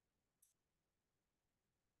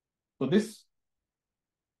 So this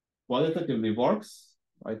qualitatively works,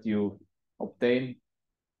 right? You obtain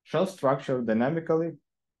shell structure dynamically,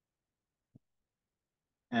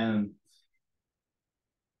 and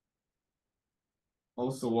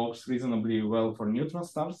also works reasonably well for neutron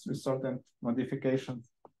stars with certain modifications,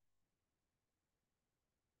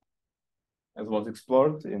 as was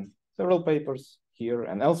explored in several papers here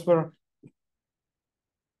and elsewhere.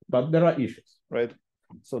 But there are issues, right?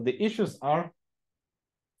 So the issues are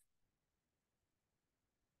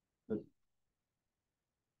that,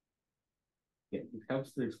 yeah, it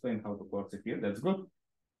helps to explain how the quarks appear. That's good.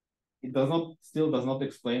 It still does not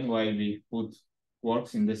explain why we put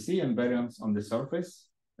quarks in the sea and baryons on the surface.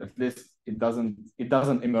 At least it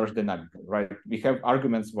doesn't emerge dynamically, right? We have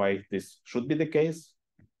arguments why this should be the case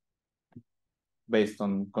based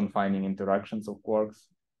on confining interactions of quarks,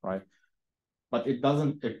 right? But it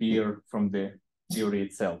doesn't appear from the theory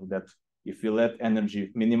itself that if you let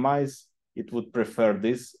energy minimize, it would prefer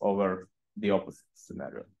this over the opposite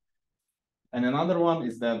scenario. And another one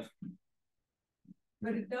is that.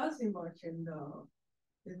 But it does emerge in the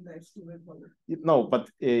excluded volume. No, but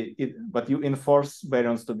you enforce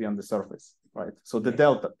baryons to be on the surface, right? So the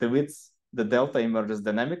delta, the width, the delta emerges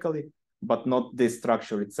dynamically, but not the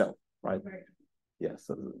structure itself, right? Right. Yeah,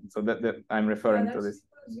 so that I'm referring to this.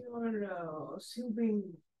 Because you are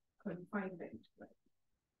assuming confinement, right?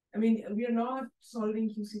 I mean, we are not solving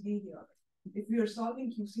QCD here. If we are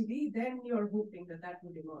solving QCD, then you're hoping that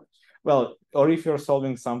would emerge. Well, or if you're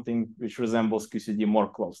solving something which resembles QCD more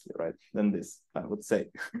closely, right, than this, I would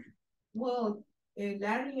say. Well,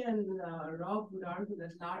 Larry and Rob would argue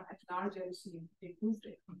that at large LC, they proved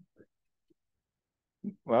it.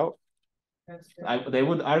 Well, they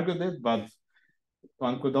would argue that, but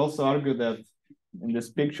one could also argue that in this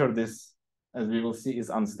picture, this, as we will see, is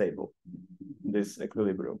unstable, this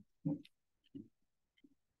equilibrium.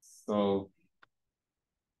 So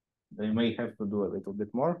they may have to do a little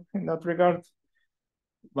bit more in that regard.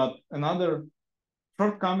 But another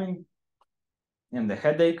shortcoming and the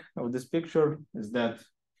headache of this picture is that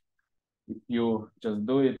if you just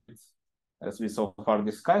do it as we so far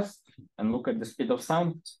discussed and look at the speed of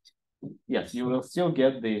sound, yes, you will still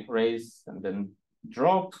get the raise and then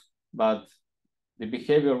drop, but the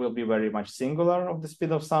behavior will be very much singular of the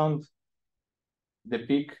speed of sound. The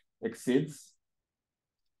peak exceeds.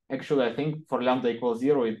 Actually, I think for lambda equals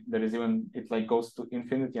 0, it like goes to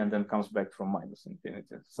infinity and then comes back from minus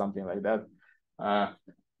infinity, something like that.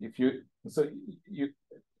 The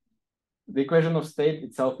equation of state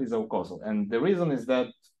itself is acausal, and the reason is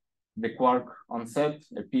that the quark onset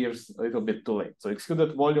appears a little bit too late. So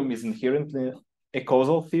excluded volume is inherently a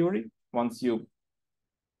causal theory. Once you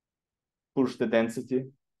push the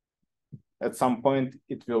density, at some point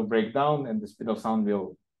it will break down and the speed of sound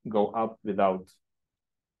will go up without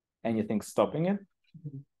anything stopping it.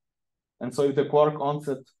 And so if the quark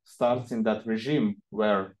onset starts in that regime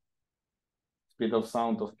where speed of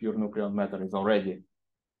sound of pure nucleon matter is already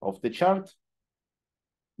off the chart,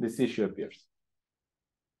 this issue appears.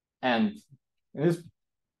 And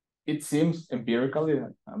it seems empirically,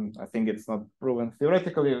 I think it's not proven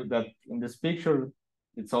theoretically, that in this picture,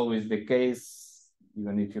 it's always the case,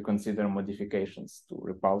 even if you consider modifications to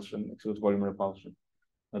repulsion, excluded volume repulsion,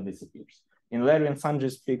 that disappears. in Larry and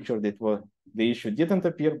Sanjay's picture, the issue didn't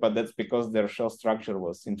appear, but that's because their shell structure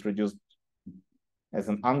was introduced as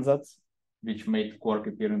an ansatz, which made quark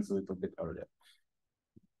appearance a little bit earlier.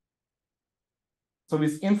 So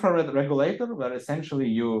with infrared regulator, where essentially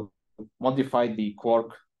you modify the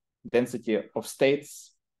quark density of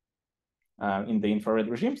states in the infrared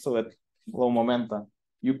regime, so at low momenta,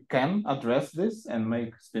 you can address this and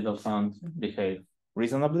make speed of sound behave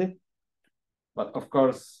reasonably. But of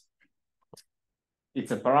course,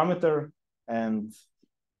 it's a parameter, and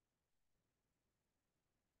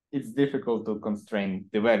it's difficult to constrain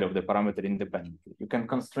the value of the parameter independently. You can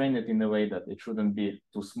constrain it in a way that it shouldn't be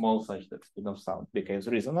too small such that speed of sound behaves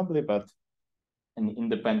reasonably, but an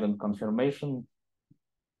independent confirmation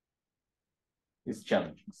is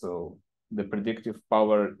challenging. So the predictive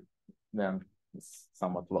power then is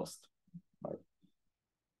somewhat lost. Right?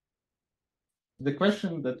 The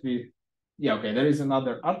question that there is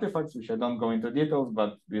another artifact, which I don't go into details,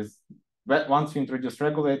 but once you introduce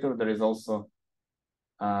regulator, there is also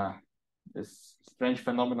this strange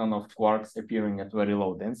phenomenon of quarks appearing at very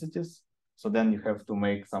low densities. So then you have to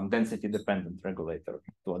make some density-dependent regulator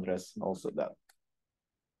to address also that.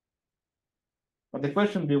 But the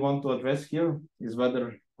question we want to address here is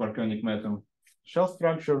whether quarkyonic matter shell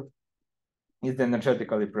structure is the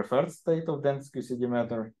energetically preferred state of dense QCD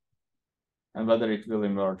matter, and whether it will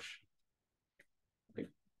emerge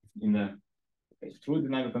through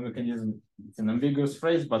dynamical mechanism. It's an ambiguous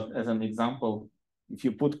phrase, but as an example, if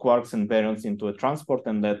you put quarks and baryons into a transport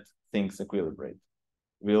and let things equilibrate,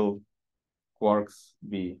 will quarks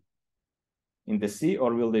be in the sea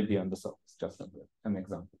or will they be on the surface? Just an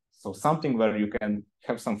example. So something where you can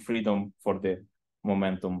have some freedom for the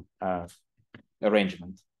momentum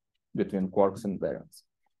arrangement between quarks and baryons.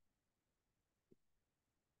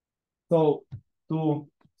 So to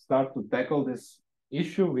start to tackle this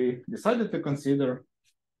issue, we decided to consider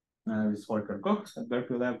with Volker Koch at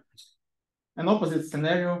Berkeley Lab an opposite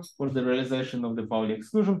scenario for the realization of the Pauli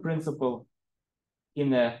exclusion principle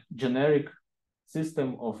in a generic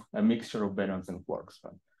system of a mixture of baryons and quarks.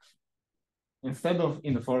 Right? Instead of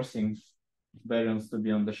enforcing baryons to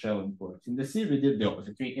be on the shell and quarks in the sea, we did the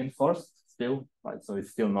opposite. We enforced still, right? So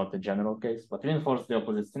it's still not a general case, but we enforced the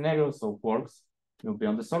opposite scenario. So quarks will be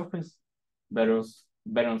on the surface, baryons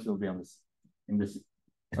will be on in the sea.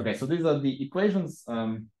 Okay, so these are the equations.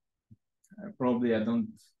 Probably I don't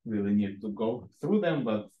really need to go through them,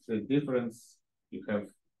 but the difference, you have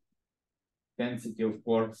density of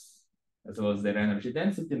quarks as well as their energy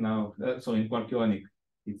density now. So in quarkyonic,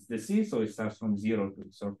 it's the sea, so it starts from 0 to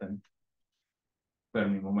a certain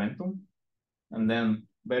Fermi momentum. And then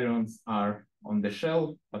baryons are on the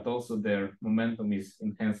shell, but also their momentum is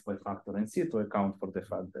enhanced by factor NC to account for the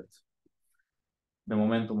fact that the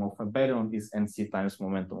momentum of a baryon is NC times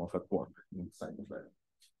momentum of a quark inside the baryon.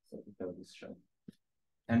 So you have this shell.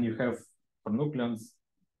 And you have, for nucleons,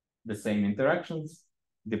 the same interactions,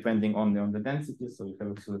 depending only on the density, so you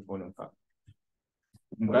have absolute volume factor.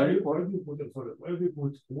 Why do you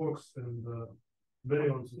put quarks and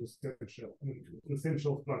baryons in the same shell, in the same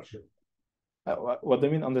shell structure? What do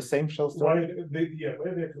you mean on the same shell structure?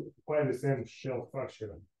 Why they acquire the same shell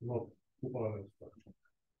structure, not two-parallel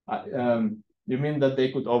structure? You mean that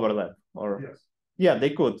they could overlap? Or yes. Yeah,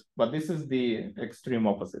 they could, but this is the extreme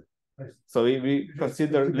opposite. So we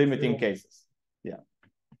consider limiting cases. Yeah.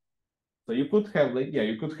 So you could have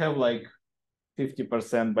like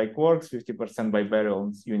 50% by quarks, 50% by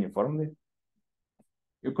baryons uniformly.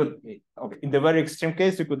 You could, in the very extreme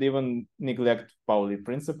case, you could even neglect Pauli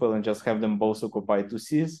principle and just have them both occupy two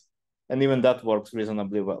Cs, and even that works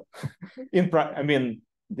reasonably well. The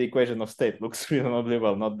equation of state looks reasonably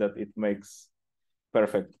well, not that it makes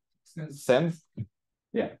perfect sense.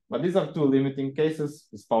 Yeah, but these are two limiting cases.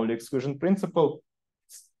 This Pauli exclusion principle.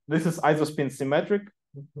 This is isospin symmetric.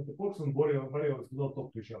 But the quarks and baryons don't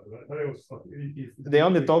talk to each other. Right? They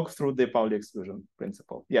only talk through the Pauli exclusion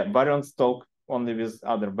principle. Yeah, baryons talk only with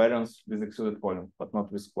other baryons with excluded volume, but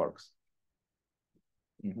not with quarks.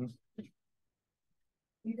 Mm-hmm.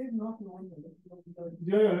 You did not know.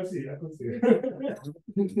 Yeah, I see. I can see.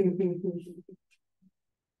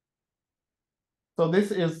 So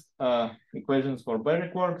this is equations for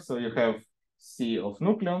Baryquark. So you have C of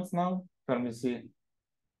nucleons now, Fermi C,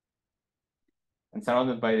 and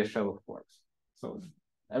surrounded by the shell of quarks. So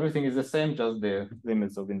everything is the same, just the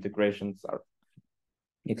limits of integrations are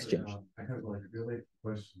exchanged. I have like a related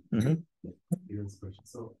question. Mm-hmm.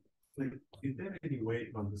 So, like, is there any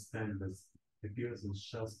way to understand this appearance in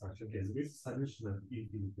shell structure? Okay, so this is solution of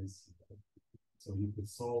infinity. So you could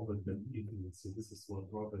solve it with infinity. This is what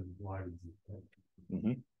Robin implied.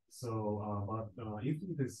 Mm-hmm. if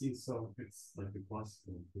you can see, so it's like a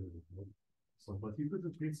classical theory. Right? So, but you could,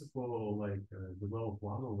 in principle, like develop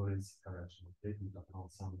one over its direction, taking into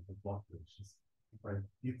account some of the fluctuations. Right?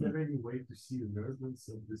 Is there any way to see the movements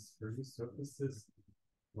of these Fermi surfaces?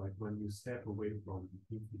 Like when you step away from the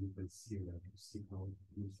infinite and see that you see how it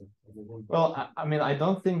moves. Well, I mean, I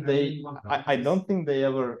don't think they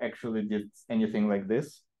ever actually did anything like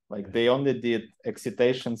this. Like they only did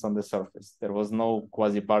excitations on the surface. There was no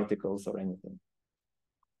quasi-particles or anything.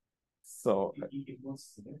 So it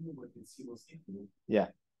was what you see was infinite. Yeah.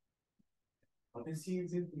 But I see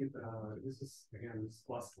it's infinite. This is again this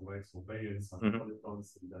classical, right? So baryons are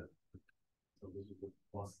politons and that. So this is the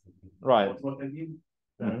classical. Right. What I mean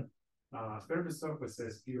that Fermi surface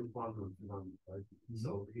has pure quantum phenomena, right?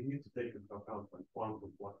 So you need to take into account like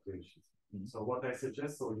quantum fluctuations. So what I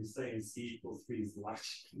suggest, so you say C equals 3 is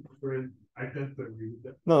large different. I tend to agree with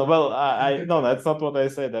that. No, well, no, that's not what I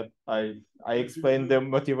said. That I explained the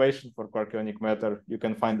motivation for quarkyonic matter. You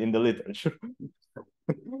can find in the literature.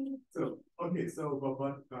 So okay, so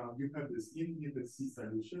but you have this infinite C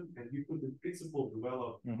solution, and you could in principle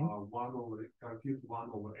develop compute 1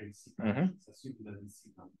 over MC, assuming that it's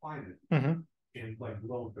C confined, and like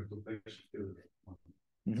long perturbation theory.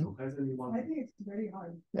 So has anyone? I think it's very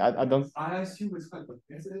hard. Yeah, I don't. I assume it's hard, but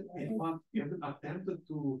has anyone attempted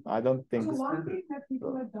to? I don't think. So one thing that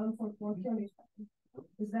people have done for quarkyonic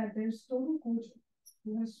is that there's Toru Koji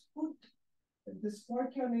who has put this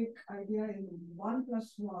quarkyonic idea in 1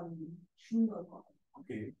 + 1 Schwinger model.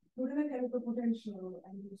 Okay. Put in a chemical potential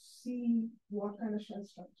and you see what kind of shell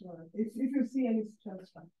structure, if you see any shell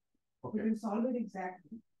structure, you can solve it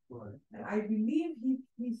exactly. Right. And I believe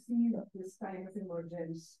he sees this kind of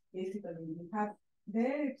emergence. Basically, we have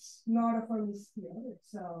there. It's not a Fermi sphere;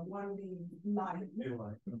 it's a 1D line.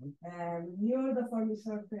 And near the Fermi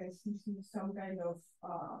surface, you see some kind of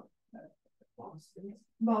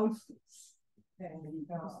bounce states. And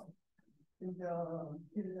in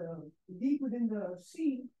the deep within the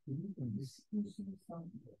sea, you see some.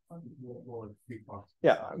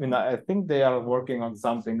 Yeah, I mean, I think they are working on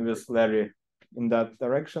something with Larry in that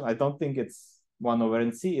direction. I don't think it's 1 over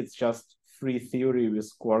NC. It's just free theory with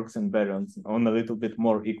quarks and baryons on a little bit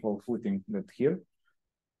more equal footing than here.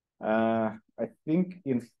 I think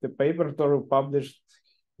in the paper Toru published,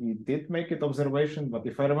 he did make it observation, but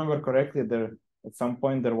if I remember correctly, there at some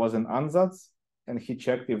point there was an ansatz, and he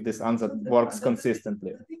checked if this ansatz works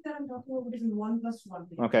consistently. The thing that I'm talking about is in 1 + 1,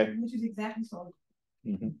 okay, which is exactly solved.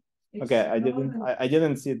 Okay, I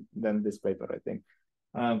didn't see then this paper, I think.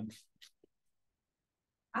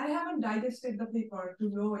 I haven't digested the paper to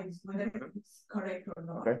know whether it's correct or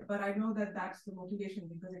not, but I know that that's the motivation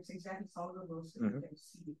because it's exactly solvable, so you can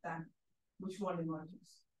see that which one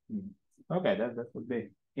emerges. Okay, that would be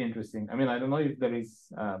interesting. I mean, I don't know if there is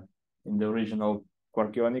in the original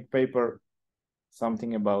quarkyonic paper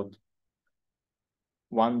something about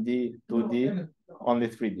 1D, 2D, only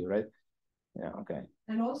 3D, right? Yeah, okay.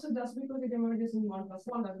 And also, just because it emerges in 1 +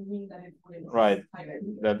 1 doesn't mean that it will. Right.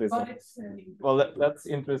 That is. But it's, well, that's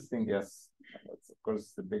interesting. Yes, that's of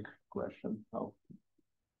course the big question. How?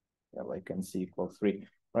 Yeah, like NC equals 3,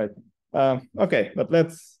 right? Okay, but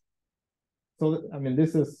let's. So I mean,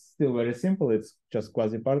 this is still very simple. It's just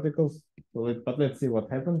quasi-particles. So but let's see what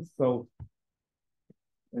happens. So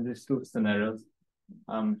in these 2 scenarios,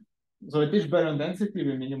 so at each baryon density,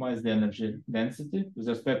 we minimize the energy density with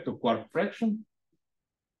respect to quark fraction.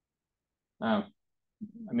 I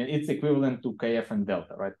mean, it's equivalent to KF and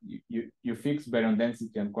delta, right? You fix baryon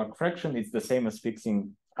density and quark fraction. It's the same as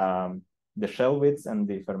fixing the shell width and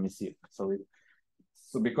the Fermi sieve.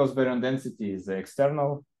 So because baryon density is the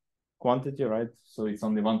external quantity, right? So it's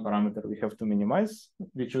only one parameter we have to minimize.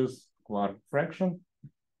 We choose quark fraction.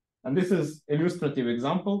 And this is illustrative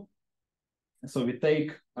example. So we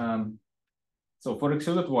take, so for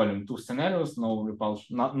exuded volume, 2 scenarios, no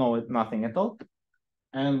repulsion, nothing at all.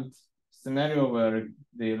 And scenario where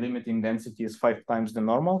the limiting density is 5 times the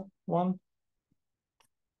normal one.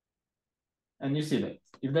 And you see that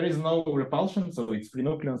if there is no repulsion, so it's 3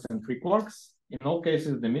 nucleons and 3 quarks, in all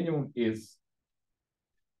cases, the minimum is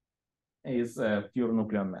pure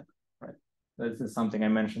nucleon matter, right? This is something I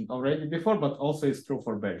mentioned already before, but also it's true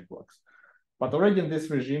for Baryquarks. But already in this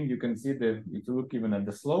regime, you can see that if you look even at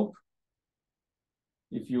the slope,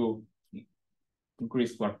 if you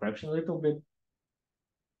increase quark fraction a little bit,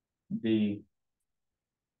 the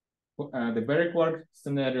Baryquark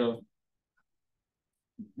scenario,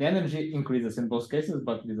 the energy increases in both cases,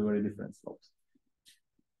 but with very different slopes.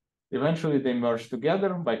 Eventually, they merge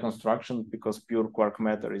together by construction because pure quark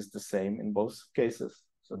matter is the same in both cases.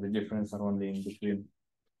 So the difference are only in between.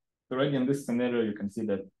 Already in this scenario, you can see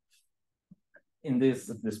that in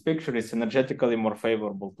this picture, it's energetically more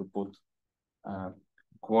favorable to put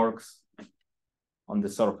quarks on the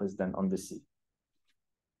surface than on the sea.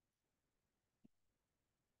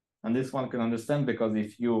 And this one can understand because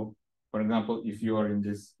if you, for example, if you are in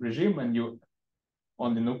this regime and you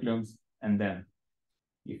on the nucleons, and then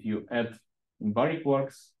if you add in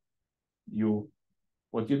Baryquarks,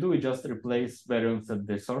 what you do is just replace baryons at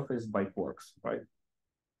the surface by quarks, right?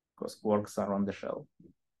 Because quarks are on the shell.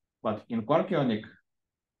 But in Quarkyonic,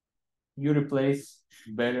 you replace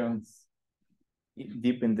baryons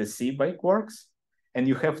deep in the sea by quarks, and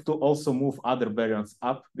you have to also move other baryons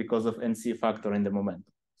up because of NC factor in the momentum.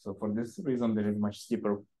 So for this reason, there is much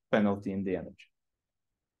steeper penalty in the energy.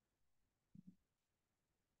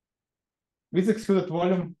 With excluded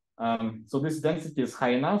volume, so this density is high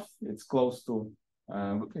enough. It's close to,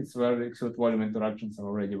 it's where excluded volume interactions are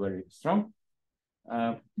already very strong.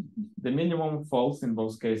 The minimum falls in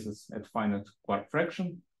both cases at finite quark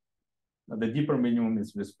fraction. The deeper minimum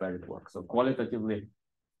is with Baryquark. So qualitatively,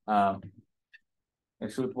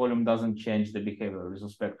 excluded volume doesn't change the behavior with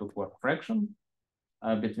respect to quark fraction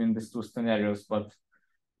between these two scenarios, but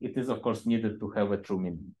it is of course needed to have a true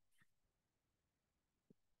minimum.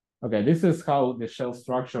 Okay, this is how the shell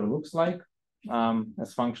structure looks like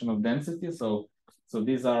as function of density. So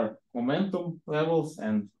these are momentum levels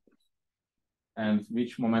and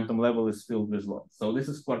which momentum level is filled with load. So this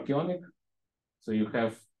is quarkyonic. So you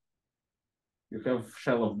have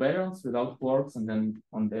shell of baryons without quarks, and then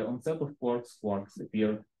on the onset of quarks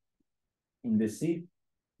appear in the sea.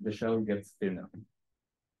 The shell gets thinner.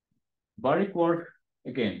 Baryquark,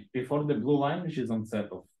 again, before the blue line, which is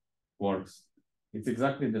onset of quarks, it's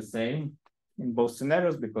exactly the same in both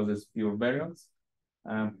scenarios because it's pure baryons.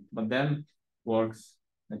 But then quarks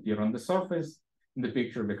appear on the surface, and the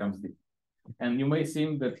picture becomes deep. And you may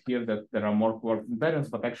think that here that there are more quarks than baryons,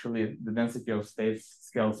 but actually the density of states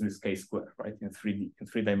scales with k squared, right, in 3D, in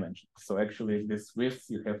 3 dimensions. So actually this width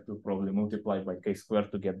you have to probably multiply by k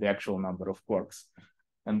squared to get the actual number of quarks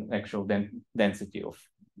and actual density of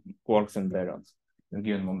quarks and baryons in a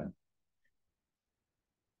given moment.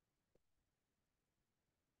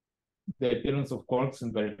 The appearance of quarks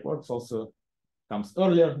and baryquarks also comes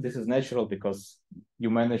earlier. This is natural because you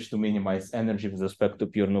manage to minimize energy with respect to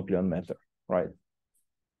pure nucleon matter, right?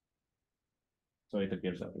 So it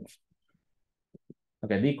appears earlier.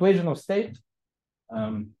 Okay, the equation of state.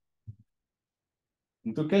 In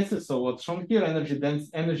two cases, so what's shown here, energy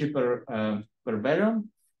per baryon,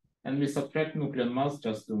 and we subtract nucleon mass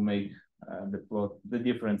just to make the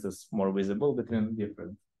differences more visible between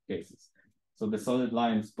different cases. So the solid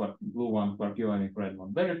lines, blue one, quarkyonic, red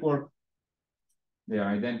one, Baryquark. They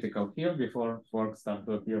are identical here before quarks start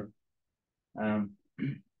to appear. But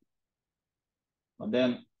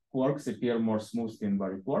then quarks appear more smooth in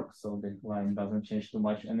Baryquark, so the line doesn't change too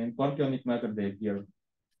much. And in quarkyonic matter, they appear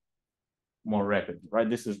more rapidly, right?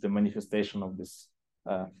 This is the manifestation of this.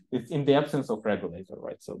 It's in the absence of regulator,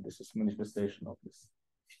 right? So this is manifestation of this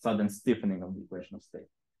sudden stiffening of the equation of state.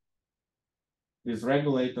 This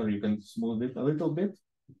regulator, you can smooth it a little bit,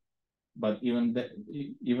 but even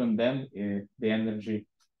then, the energy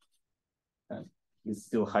is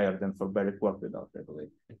still higher than for Baryquark without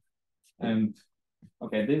regulator. And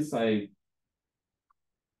okay, this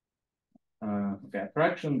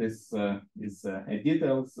attraction. This is a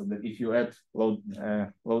detail, so that if you add load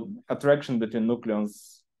attraction between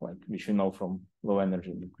nucleons, like which you know from low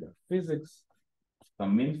energy nuclear physics,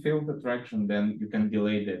 some mean field attraction, then you can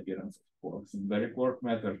delay the appearance of quarks in Baryquark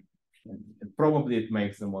matter. And probably it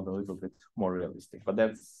makes the model a little bit more realistic, but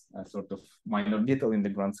that's a sort of minor detail in the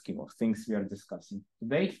grand scheme of things we are discussing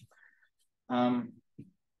today.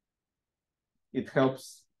 It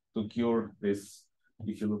helps to cure this,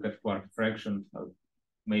 if you look at quark fraction,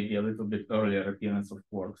 maybe a little bit earlier appearance of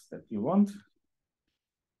quarks that you want,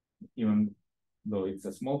 even though it's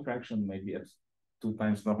a small fraction, maybe at 2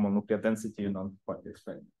 times normal nuclear density, you don't quite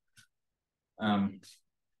expect.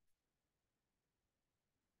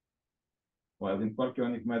 While in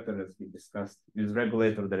quarkyonic matter, as we discussed, with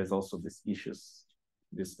regulator, there is also these issues,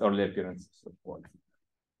 these early appearances of quarks.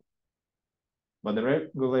 But the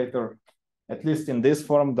regulator, at least in this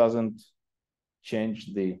form, doesn't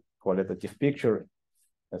change the qualitative picture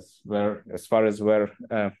as far as where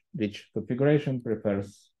which configuration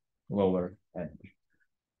prefers lower energy.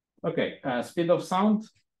 Okay, speed of sound,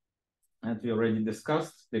 and we already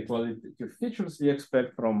discussed the qualitative features we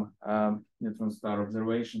expect from neutron star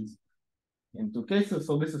observations in 2 cases.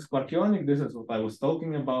 So this is quarkyonic. This is what I was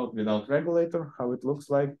talking about without regulator, how it looks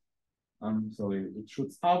like. So it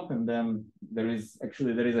shoots up, and then there is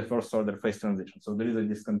a first order phase transition. So there is a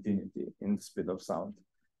discontinuity in the speed of sound.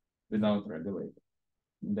 without regulator.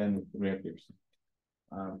 And then it reappears.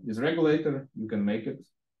 This regulator, you can make it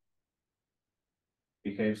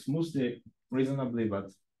behave smoothly, reasonably, but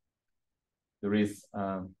there is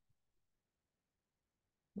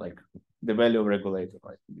like the value of regulator,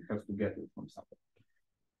 right? You have to get it from somewhere.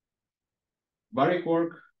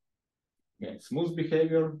 Baryquark, yeah, smooth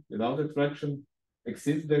behavior without attraction,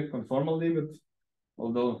 exceeds the conformal limit,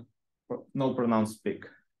 although no pronounced peak.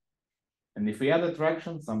 And if we add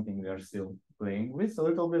attraction, something we are still playing with a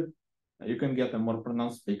little bit, you can get a more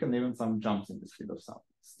pronounced peak and even some jumps in the speed of sound.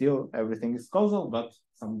 Still, everything is causal, but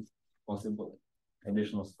some possible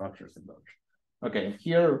additional structures emerge. Okay,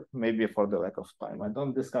 here, maybe for the lack of time, I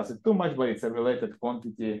don't discuss it too much, but it's a related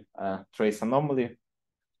quantity trace anomaly.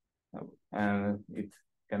 And it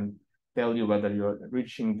can tell you whether you're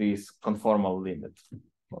reaching this conformal limit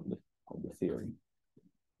of the theory.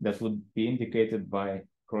 That would be indicated by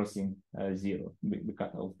crossing 0,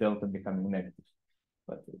 because of delta becoming negative.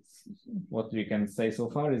 But what we can say so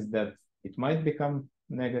far is that it might become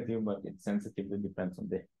negative, but it sensitively depends on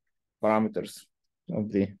the parameters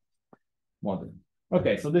of the model.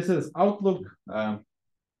 Okay, so this is outlook. I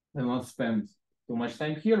will not spend too much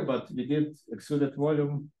time here, but we did excluded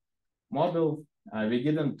volume model. We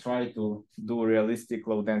didn't try to do realistic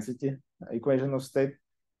low density equation of state,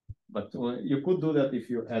 but you could do that if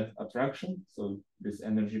you add attraction. So this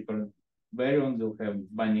energy per baryon will have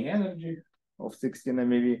binding energy of 16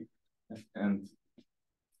 MeV and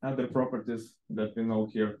other properties that we know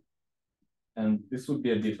here. And this would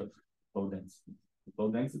be a different low density.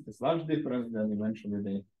 Low density is large difference, then eventually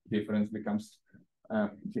the difference becomes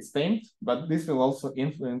distinct, but this will also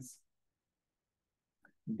influence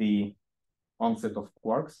the onset of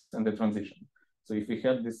quarks and the transition. So if we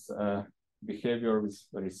had this behavior with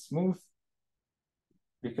very smooth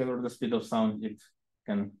behavior of the speed of sound, it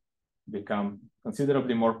can become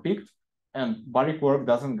considerably more peaked. And Baryquark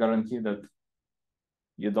doesn't guarantee that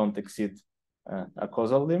you don't exceed a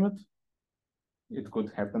causal limit. It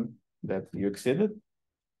could happen that you exceed it,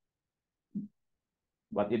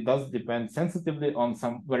 but it does depend sensitively on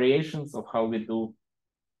some variations of how we do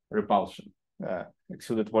repulsion,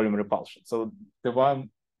 excluded volume repulsion. So the one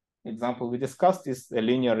example we discussed is a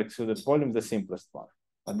linear excluded volume, the simplest one.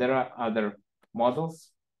 But there are other models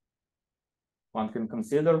one can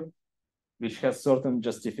consider, which has certain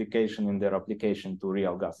justification in their application to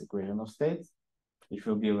real gas equation of states, which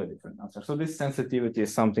will give a different answer. So this sensitivity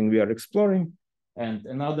is something we are exploring. And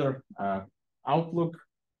another outlook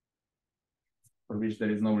for which there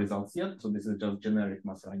is no results yet, so this is just generic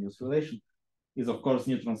mass radius relation, is of course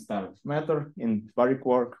neutron star matter. In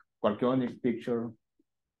Baryquark, Quarkyonic picture,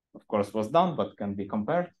 of course, was done, but can be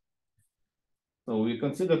compared. So we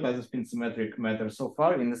consider isospin symmetric matter so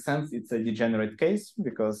far. In a sense, it's a degenerate case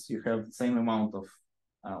because you have the same amount of,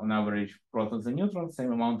 on average, protons and neutrons,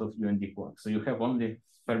 same amount of U and D quarks. So you have only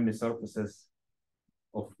Fermi surfaces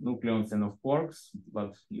of nucleons and of quarks,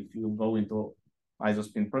 but if you go into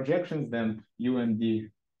isospin projections, then U and D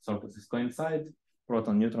surfaces coincide,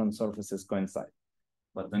 proton-neutron surfaces coincide.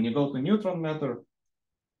 But when you go to neutron matter,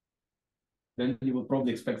 then you will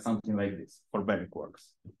probably expect something like this for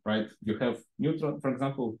Baryquarks, right? You have neutron, for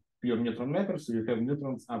example, pure neutron matter, so you have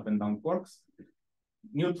neutrons up and down quarks.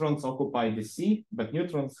 Neutrons occupy the C, but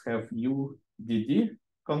neutrons have UDD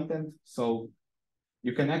content, so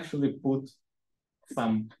you can actually put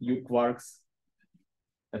some U quarks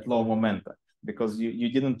at low momenta because you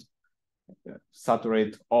didn't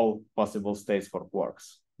saturate all possible states for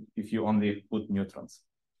quarks if you only put neutrons,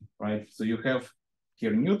 right? So you have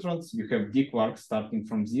here neutrons, you have D quarks starting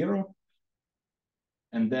from 0,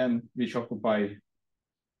 and then which occupy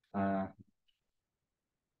some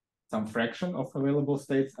fraction of available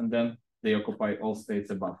states, and then they occupy all states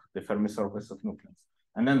above the Fermi surface of nucleons.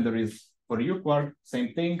 And then there is for U quark,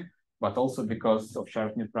 same thing, but also because of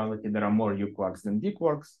sharp neutrality, there are more U quarks than D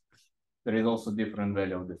quarks. There is also different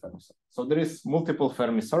value of the Fermi surface. So there is multiple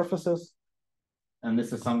Fermi surfaces, and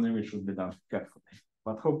this is something which should be done carefully.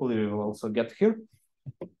 But hopefully we will also get here.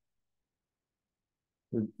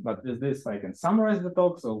 But with this, I can summarize the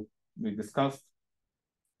talk. So we discussed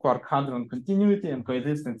quark-hadron continuity and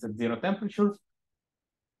coexistence at 0 temperature,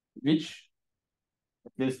 which,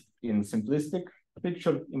 at least in simplistic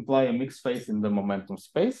picture, imply a mixed phase in the momentum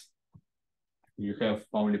space. You have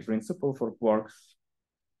Pauli principle for quarks,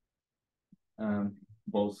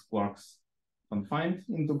 both quarks confined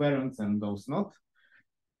into baryons and those not.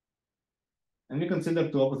 And we consider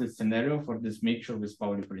two opposite scenarios for this mixture with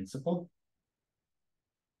Pauli principle.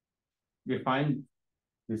 We find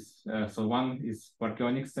this, so one is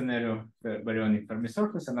quarkyonic scenario, baryonic Fermi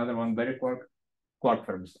surface, another one Baryquark quark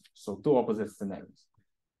Fermi surface. So two opposite scenarios.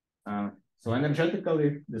 So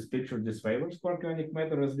energetically, this picture disfavors quarkyonic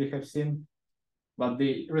matter as we have seen, but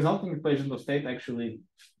the resulting equation of state actually,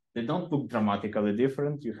 they don't look dramatically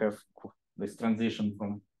different. You have this transition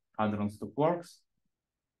from hadrons to quarks.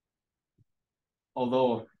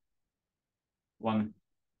 Although one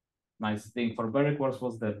nice thing for Baryquark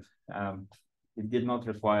was that it did not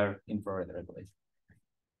require infrared regulation.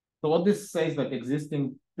 So what this says that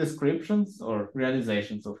existing descriptions or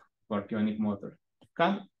realizations of quarkyonic matter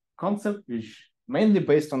concept, which mainly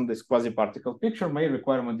based on this quasi-particle picture, may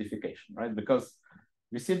require modification, right? Because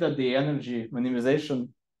we see that the energy minimization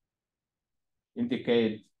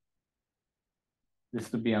indicate this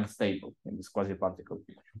to be unstable in this quasi-particle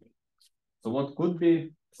picture. So what could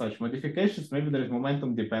be such modifications? Maybe there is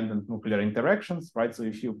momentum-dependent nuclear interactions, right? So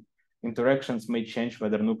if you interactions may change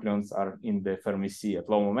whether nucleons are in the Fermi sea at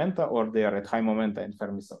low momenta or they are at high momenta in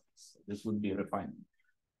Fermi surface. This would be refinement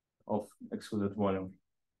of excluded volume.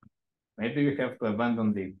 Maybe we have to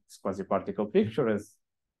abandon the quasi-particle picture, as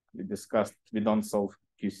we discussed. We don't solve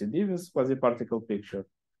QCD with quasi-particle picture,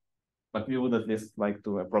 but we would at least like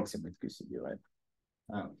to approximate QCD, right?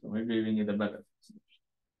 So maybe we need a better solution.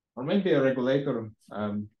 Or maybe a regulator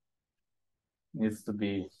needs to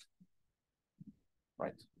be,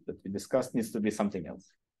 right, that we discussed needs to be something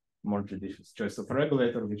else, more judicious choice of a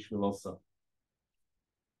regulator, which will also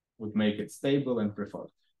would make it stable and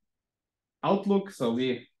preferred. Outlook, so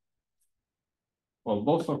we, well,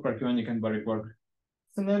 both for Quarkyonic and Baryquark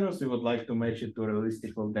scenarios, we would like to match it to a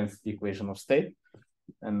realistic low density equation of state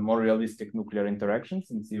and more realistic nuclear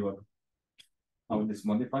interactions and see how this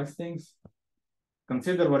modifies things.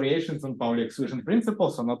 Consider variations on Pauli exclusion principle,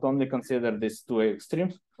 so not only consider these two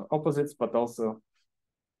extreme opposites, but also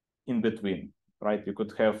in between, right? You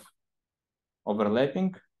could have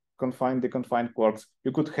overlapping confined, deconfined quarks.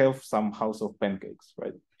 You could have some house of pancakes,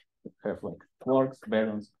 right? You have like quarks,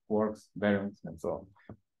 baryons, and so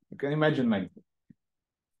on. You can imagine many.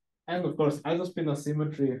 And of course, isospin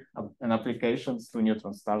asymmetry and applications to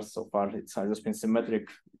neutron stars. So far, it's isospin symmetric.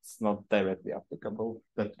 It's not directly applicable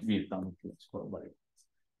that we've done to score variables.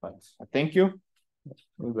 But thank you.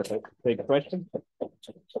 We will take a question.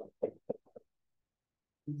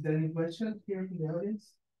 Is there any question here from the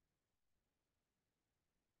audience?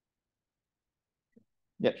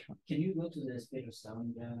 Yeah. Can you go to the speed of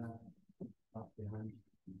sound up behind?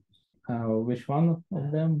 Which one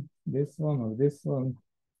of them? This one or this one?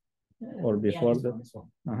 Or before this that? one, this one.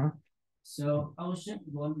 Uh-huh. So I was just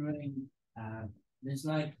wondering, there's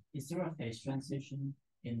like, is there a phase transition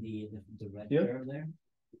in the red curve there?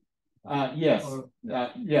 Yes,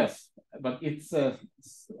 yes, but it's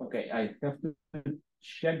okay. I have to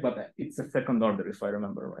check, but it's a second order if I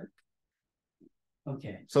remember right.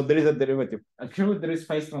 Okay. So there is a derivative. Actually, there is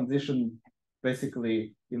phase transition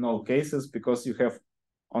basically in all cases because you have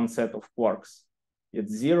onset of quarks.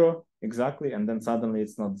 It's zero exactly, and then suddenly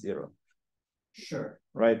it's not zero. Sure.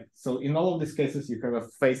 Right. So in all of these cases, you have a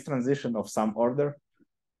phase transition of some order.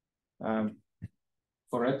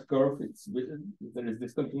 For red curve, there is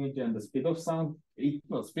discontinuity and the speed of sound.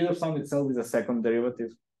 Speed of sound itself is a second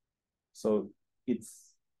derivative, so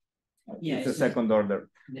it's a second order.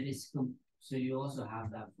 That is so you also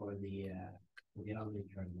have that for the other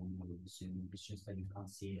curve one, I would assume. It's just that you can't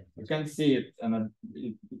see it. You can see it, and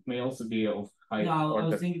it may also be of high order. I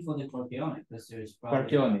was thinking for the Quarkyonic, because there's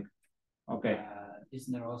probably Quarkyonic. Okay.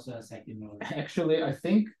 Isn't there also a second order? Actually, I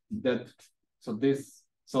think that this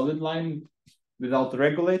solid line without the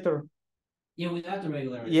regulator. Yeah, without the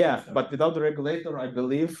regulator. Yeah, but without the regulator,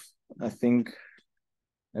 I think,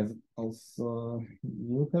 as also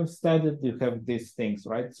you have studied, you have these things,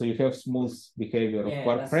 right? So you have smooth behavior of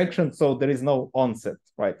quark fraction, so there is no onset,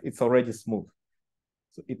 right? It's already smooth.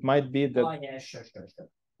 So it might be that. Oh yeah, sure.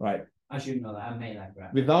 Right. I should know that. I made that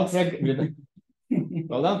graph.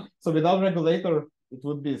 Well done. So without regulator, it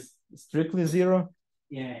would be strictly zero.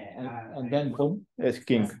 Yeah. And then boom, as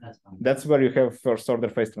king. That's where you have first order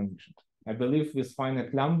phase transition. I believe with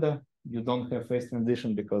finite lambda, you don't have phase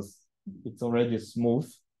transition because it's already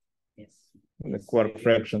smooth. Yes. The quark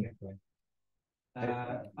fraction.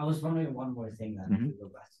 I was wondering one more thing then to go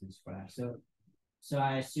back to this graph. So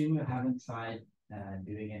I assume you haven't tried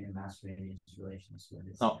doing any mass radius relations with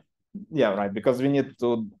this. No. Yeah, right. Because we need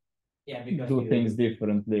to do things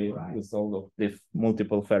differently with all of these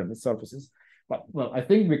multiple Fermi surfaces. But well, I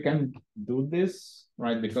think we can do this,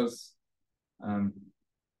 right? Because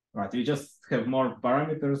we just have more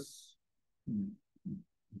parameters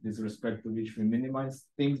with respect to which we minimize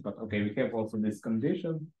things. But okay, we have also this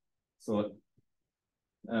condition. So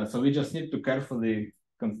we just need to carefully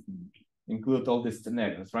include all these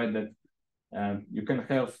scenarios, right? That you can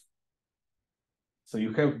have So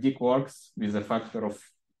you have d quarks with a factor of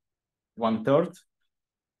 1/3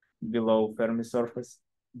 below Fermi surface.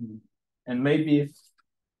 And maybe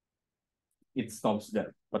it stops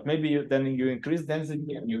there. But maybe then you increase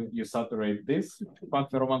density and you saturate this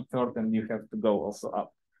factor of 1/3 and you have to go also up.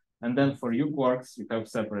 And then for U quarks, you have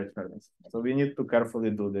separate Fermis. So we need to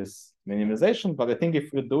carefully do this minimization. But I think if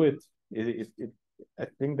we do it, I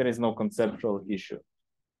think there is no conceptual issue.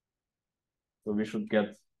 So we should get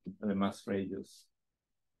the mass radius.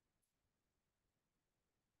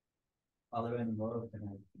 Other than more than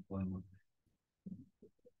one more.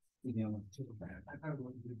 I have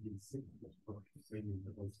one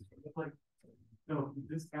like, no,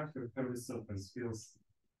 this after Fermi surface feels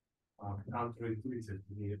counterintuitive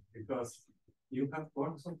to me because you have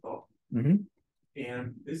quarks on top, and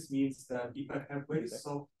this means that if I have very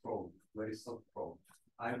soft probe,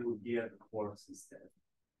 I will get quarks instead.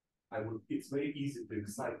 It's very easy to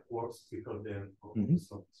excite quarks because they're on the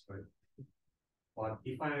surface, right? But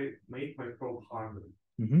if I make my probe harder,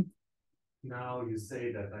 now you say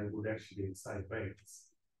that I would actually excite baryons.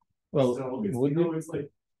 Well, so it's like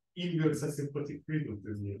inverse asymptotic freedom to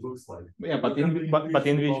me, it looks like. Yeah, but in which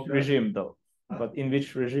regime though? But in which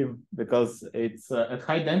regime? Because it's at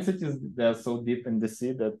high densities, they are so deep in the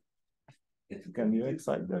sea that can you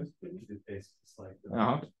excite them?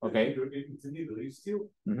 Okay. It's a needle. You still,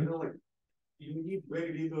 you know, like you need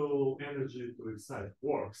very little energy to excite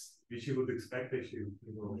quarks, which you would expect actually,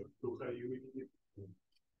 you know, you need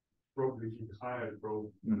probably need higher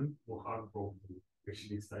probe or hard probe to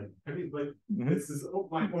actually excite. I mean, like this is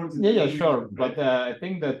my point. Yeah, sure. But I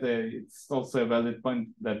think that it's also a valid point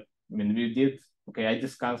that I mean we did. Okay, I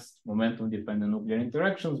discussed momentum-dependent nuclear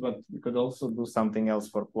interactions, but we could also do something else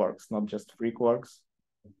for quarks, not just free quarks,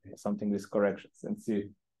 something with corrections and see.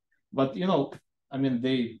 But you know, I mean,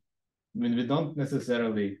 we don't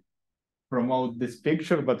necessarily promote this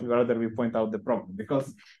picture, but rather we point out the problem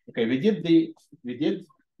because okay, we did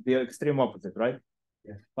the extreme opposite, right?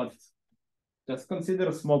 Yeah. But just consider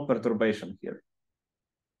a small perturbation here,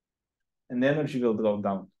 and the energy will go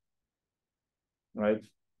down, right?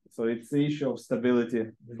 So it's the issue of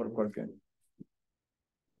stability for Quarkyonic.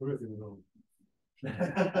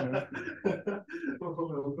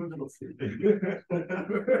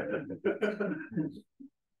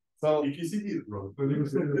 So QCD is wrong.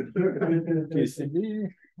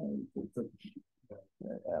 QCD,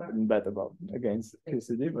 I'm bad about against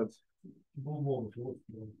QCD, but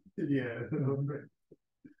yeah.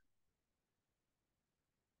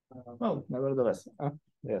 Well, nevertheless,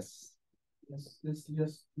 yes. Just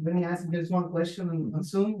let me ask. There's one question on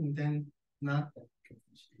Zoom, and then not.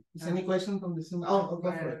 Is any question from the Zoom? Oh,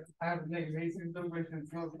 go for it. I have like very simple questions.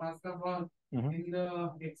 So first of all, in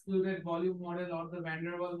the excluded volume model or the Van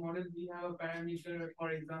der Waals model, we have a parameter,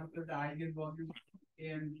 for example, the eigenvolume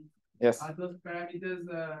and Yes. are those parameters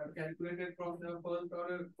calculated from the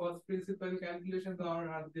first principle calculations, or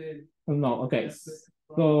are they? No, okay.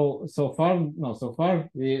 So far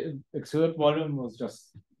the excluded volume was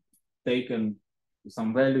just taken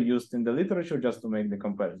some value used in the literature just to make the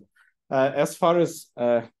comparison. As far as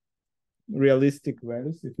realistic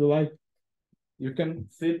values, if you like, you can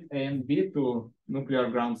fit A and B to nuclear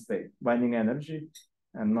ground state, binding energy,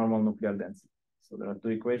 and normal nuclear density. So there are two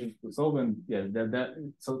equations to solve, and yeah,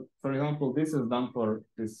 so for example, this is done for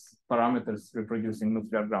these parameters reproducing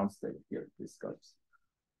nuclear ground state here, these curves.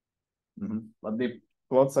 But the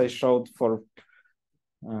plots I showed for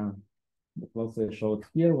the plots I showed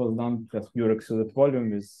here was done just pure excluded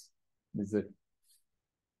volume with a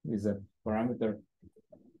parameter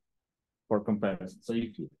for comparison. So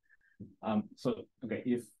if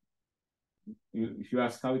if you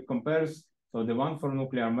ask how it compares, so the one for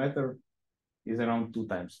nuclear matter is around 2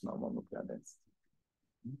 times normal nuclear density.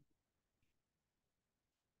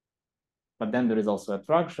 But then there is also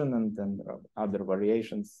attraction, and then there are other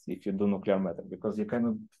variations if you do nuclear matter, because you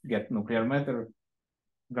cannot get nuclear matter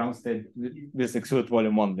ground state with excluded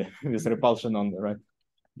volume only, with repulsion only, right?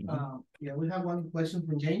 Yeah, we have one question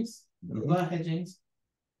from James. Go ahead, James.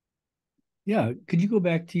 Yeah, could you go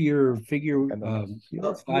back to your figure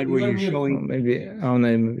slide where you're showing?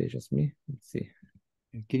 Maybe just me. Let's see.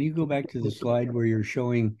 Can you go back to the slide where you're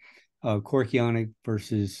showing Quarkyonic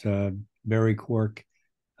versus Baryquark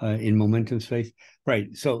in momentum space?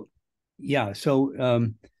 Right. So, yeah. So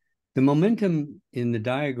the momentum in the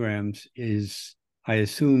diagrams is, I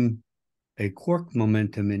assume, a quark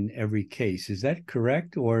momentum in every case. Is that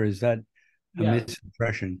correct, or is that a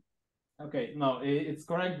misimpression? Okay, no, it's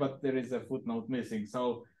correct, but there is a footnote missing.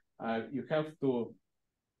 So you have to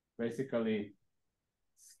basically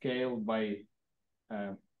scale by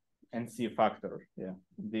NC factor. Yeah,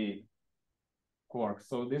 quarks.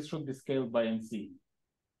 So this should be scaled by NC.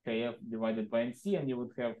 Kf divided by NC, and you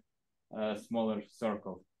would have a smaller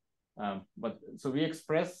circle. But so we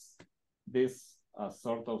express this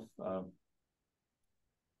sort of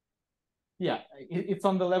it's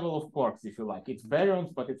on the level of quarks, if you like. It's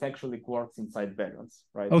baryons, but it's actually quarks inside baryons,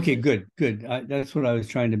 right? Okay, good. That's what I was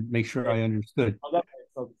trying to make sure I understood.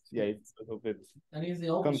 It's a little bit And is the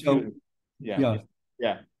confusing. Yeah.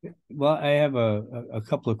 Well, I have a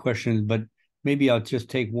couple of questions, but maybe I'll just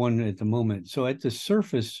take one at the moment. So at the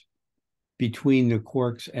surface between the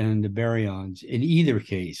quarks and the baryons, in either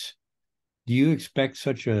case, do you expect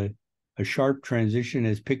such a sharp transition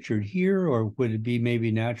as pictured here, or would it be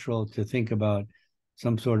maybe natural to think about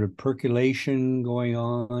some sort of percolation going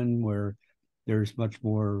on where there's much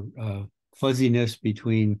more fuzziness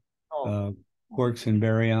between quarks and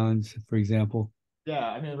baryons, for example? Yeah,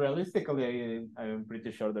 I mean, realistically, I'm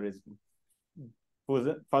pretty sure there is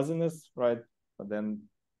fuzziness, right? But then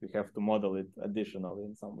we have to model it additionally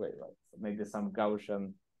in some way, right? So maybe some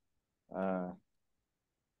Gaussian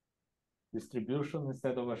distribution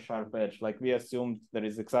instead of a sharp edge. Like we assumed there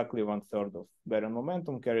is exactly 1/3 of baryon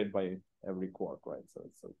momentum carried by every quark, right? So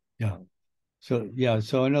it's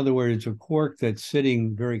So in other words, a quark that's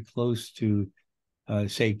sitting very close to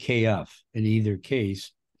say KF in either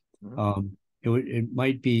case, it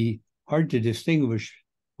might be hard to distinguish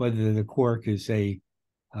whether the quark is a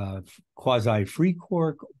quasi-free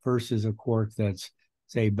quark versus a quark that's,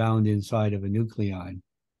 say, bound inside of a nucleon.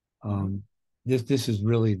 This is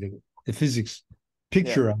really the physics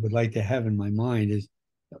picture I would like to have in my mind. Is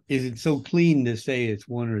it so clean to say it's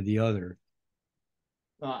one or the other?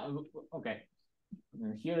 Okay.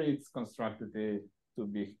 Here it's constructed to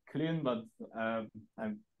be clean, but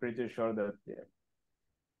I'm pretty sure that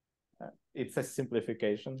it's a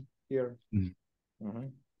simplification here.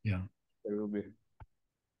 Yeah. There will be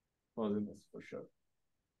fuzziness for sure.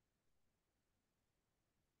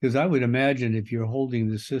 Because I would imagine if you're holding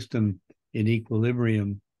the system in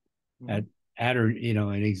equilibrium at or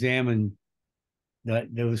and examine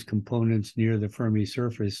those components near the Fermi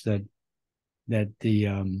surface, that the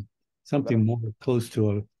something more close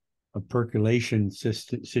to a percolation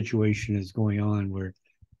situation is going on, where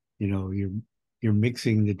you're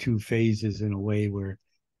mixing the two phases in a way where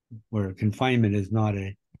confinement is not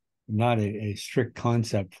a strict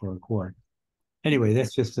concept for a quark. Anyway,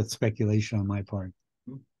 that's just a speculation on my part.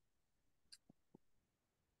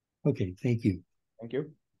 Okay, thank you. Thank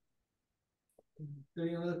you. Is there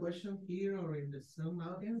any other question here or in the Zoom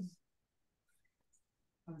audience?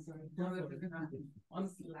 I'm sorry. On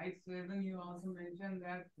slide 7, you also mentioned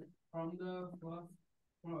that from the first,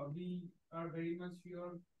 we are very much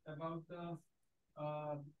sure about the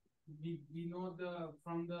we know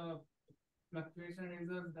from the fluctuation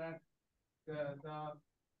results that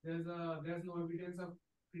there's no evidence of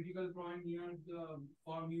critical point near the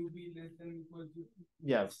for mu b less than equal to.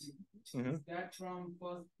 Yes. Is that from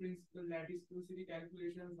first principle lattice velocity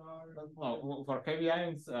calculations or? No, for heavy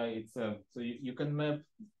ions, it's so you can map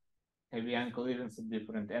heavy ion collisions at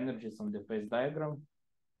different energies on the phase diagram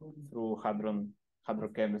through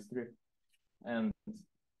hadrochemistry, and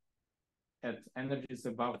at energies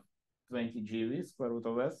above 20 GeV square root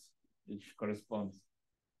of S, which corresponds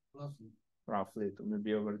roughly to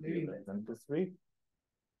maybe over 3.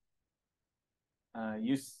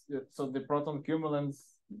 So the proton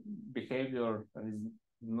cumulants behavior is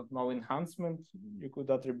no enhancement you could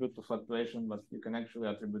attribute to fluctuation, but you can actually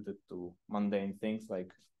attribute it to mundane things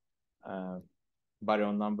like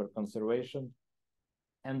baryon number conservation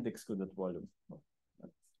and excluded volume.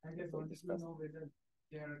 I guess want to know whether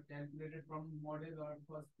they are calculated from model or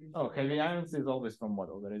first principle. Oh, heavy ions is always from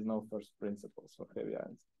model. There is no first principles for heavy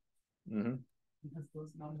ions. Because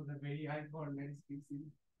those numbers are very high for lens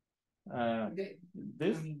species.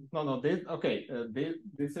 This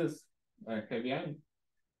is heavy ion.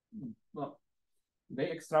 Well,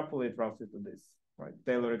 they extrapolate roughly to this, right?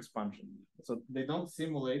 Taylor expansion. So they don't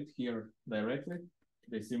simulate here directly.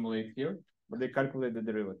 They simulate here, but they calculate the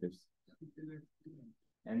derivatives.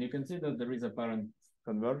 And you can see that there is apparent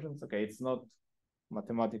convergence. Okay, it's not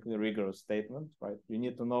mathematically rigorous statement, right? You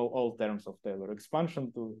need to know all terms of Taylor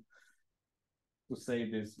expansion to say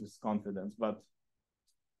this with confidence, but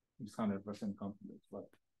it's 100% confidence. But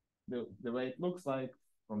the way it looks like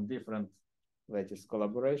from different lattice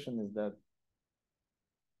collaboration is that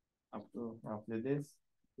up to roughly this.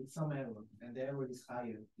 It's some error, and the error is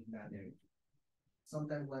higher in that area.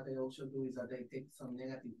 Sometimes what they also do is that they take some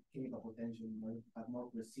negative chemical potential in order to have more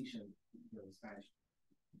precision in the expansion.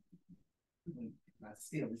 But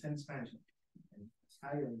still, the same expansion. And it's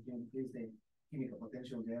higher, if you increase the chemical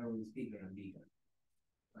potential, the error is bigger and bigger.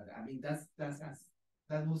 But I mean,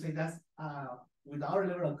 that will say that's with our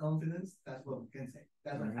level of confidence, that's what we can say.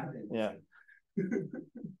 That's what happened. Yeah.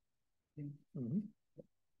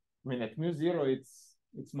 I mean, at mu0,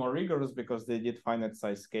 it's more rigorous because they did finite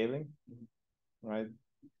size scaling, right?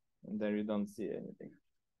 And there you don't see anything.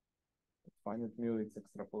 At finite mu, it's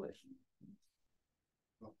extrapolation.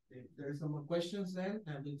 If there are some more questions, then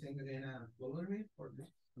I will take again Volodymyr for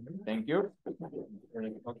this. Thank you.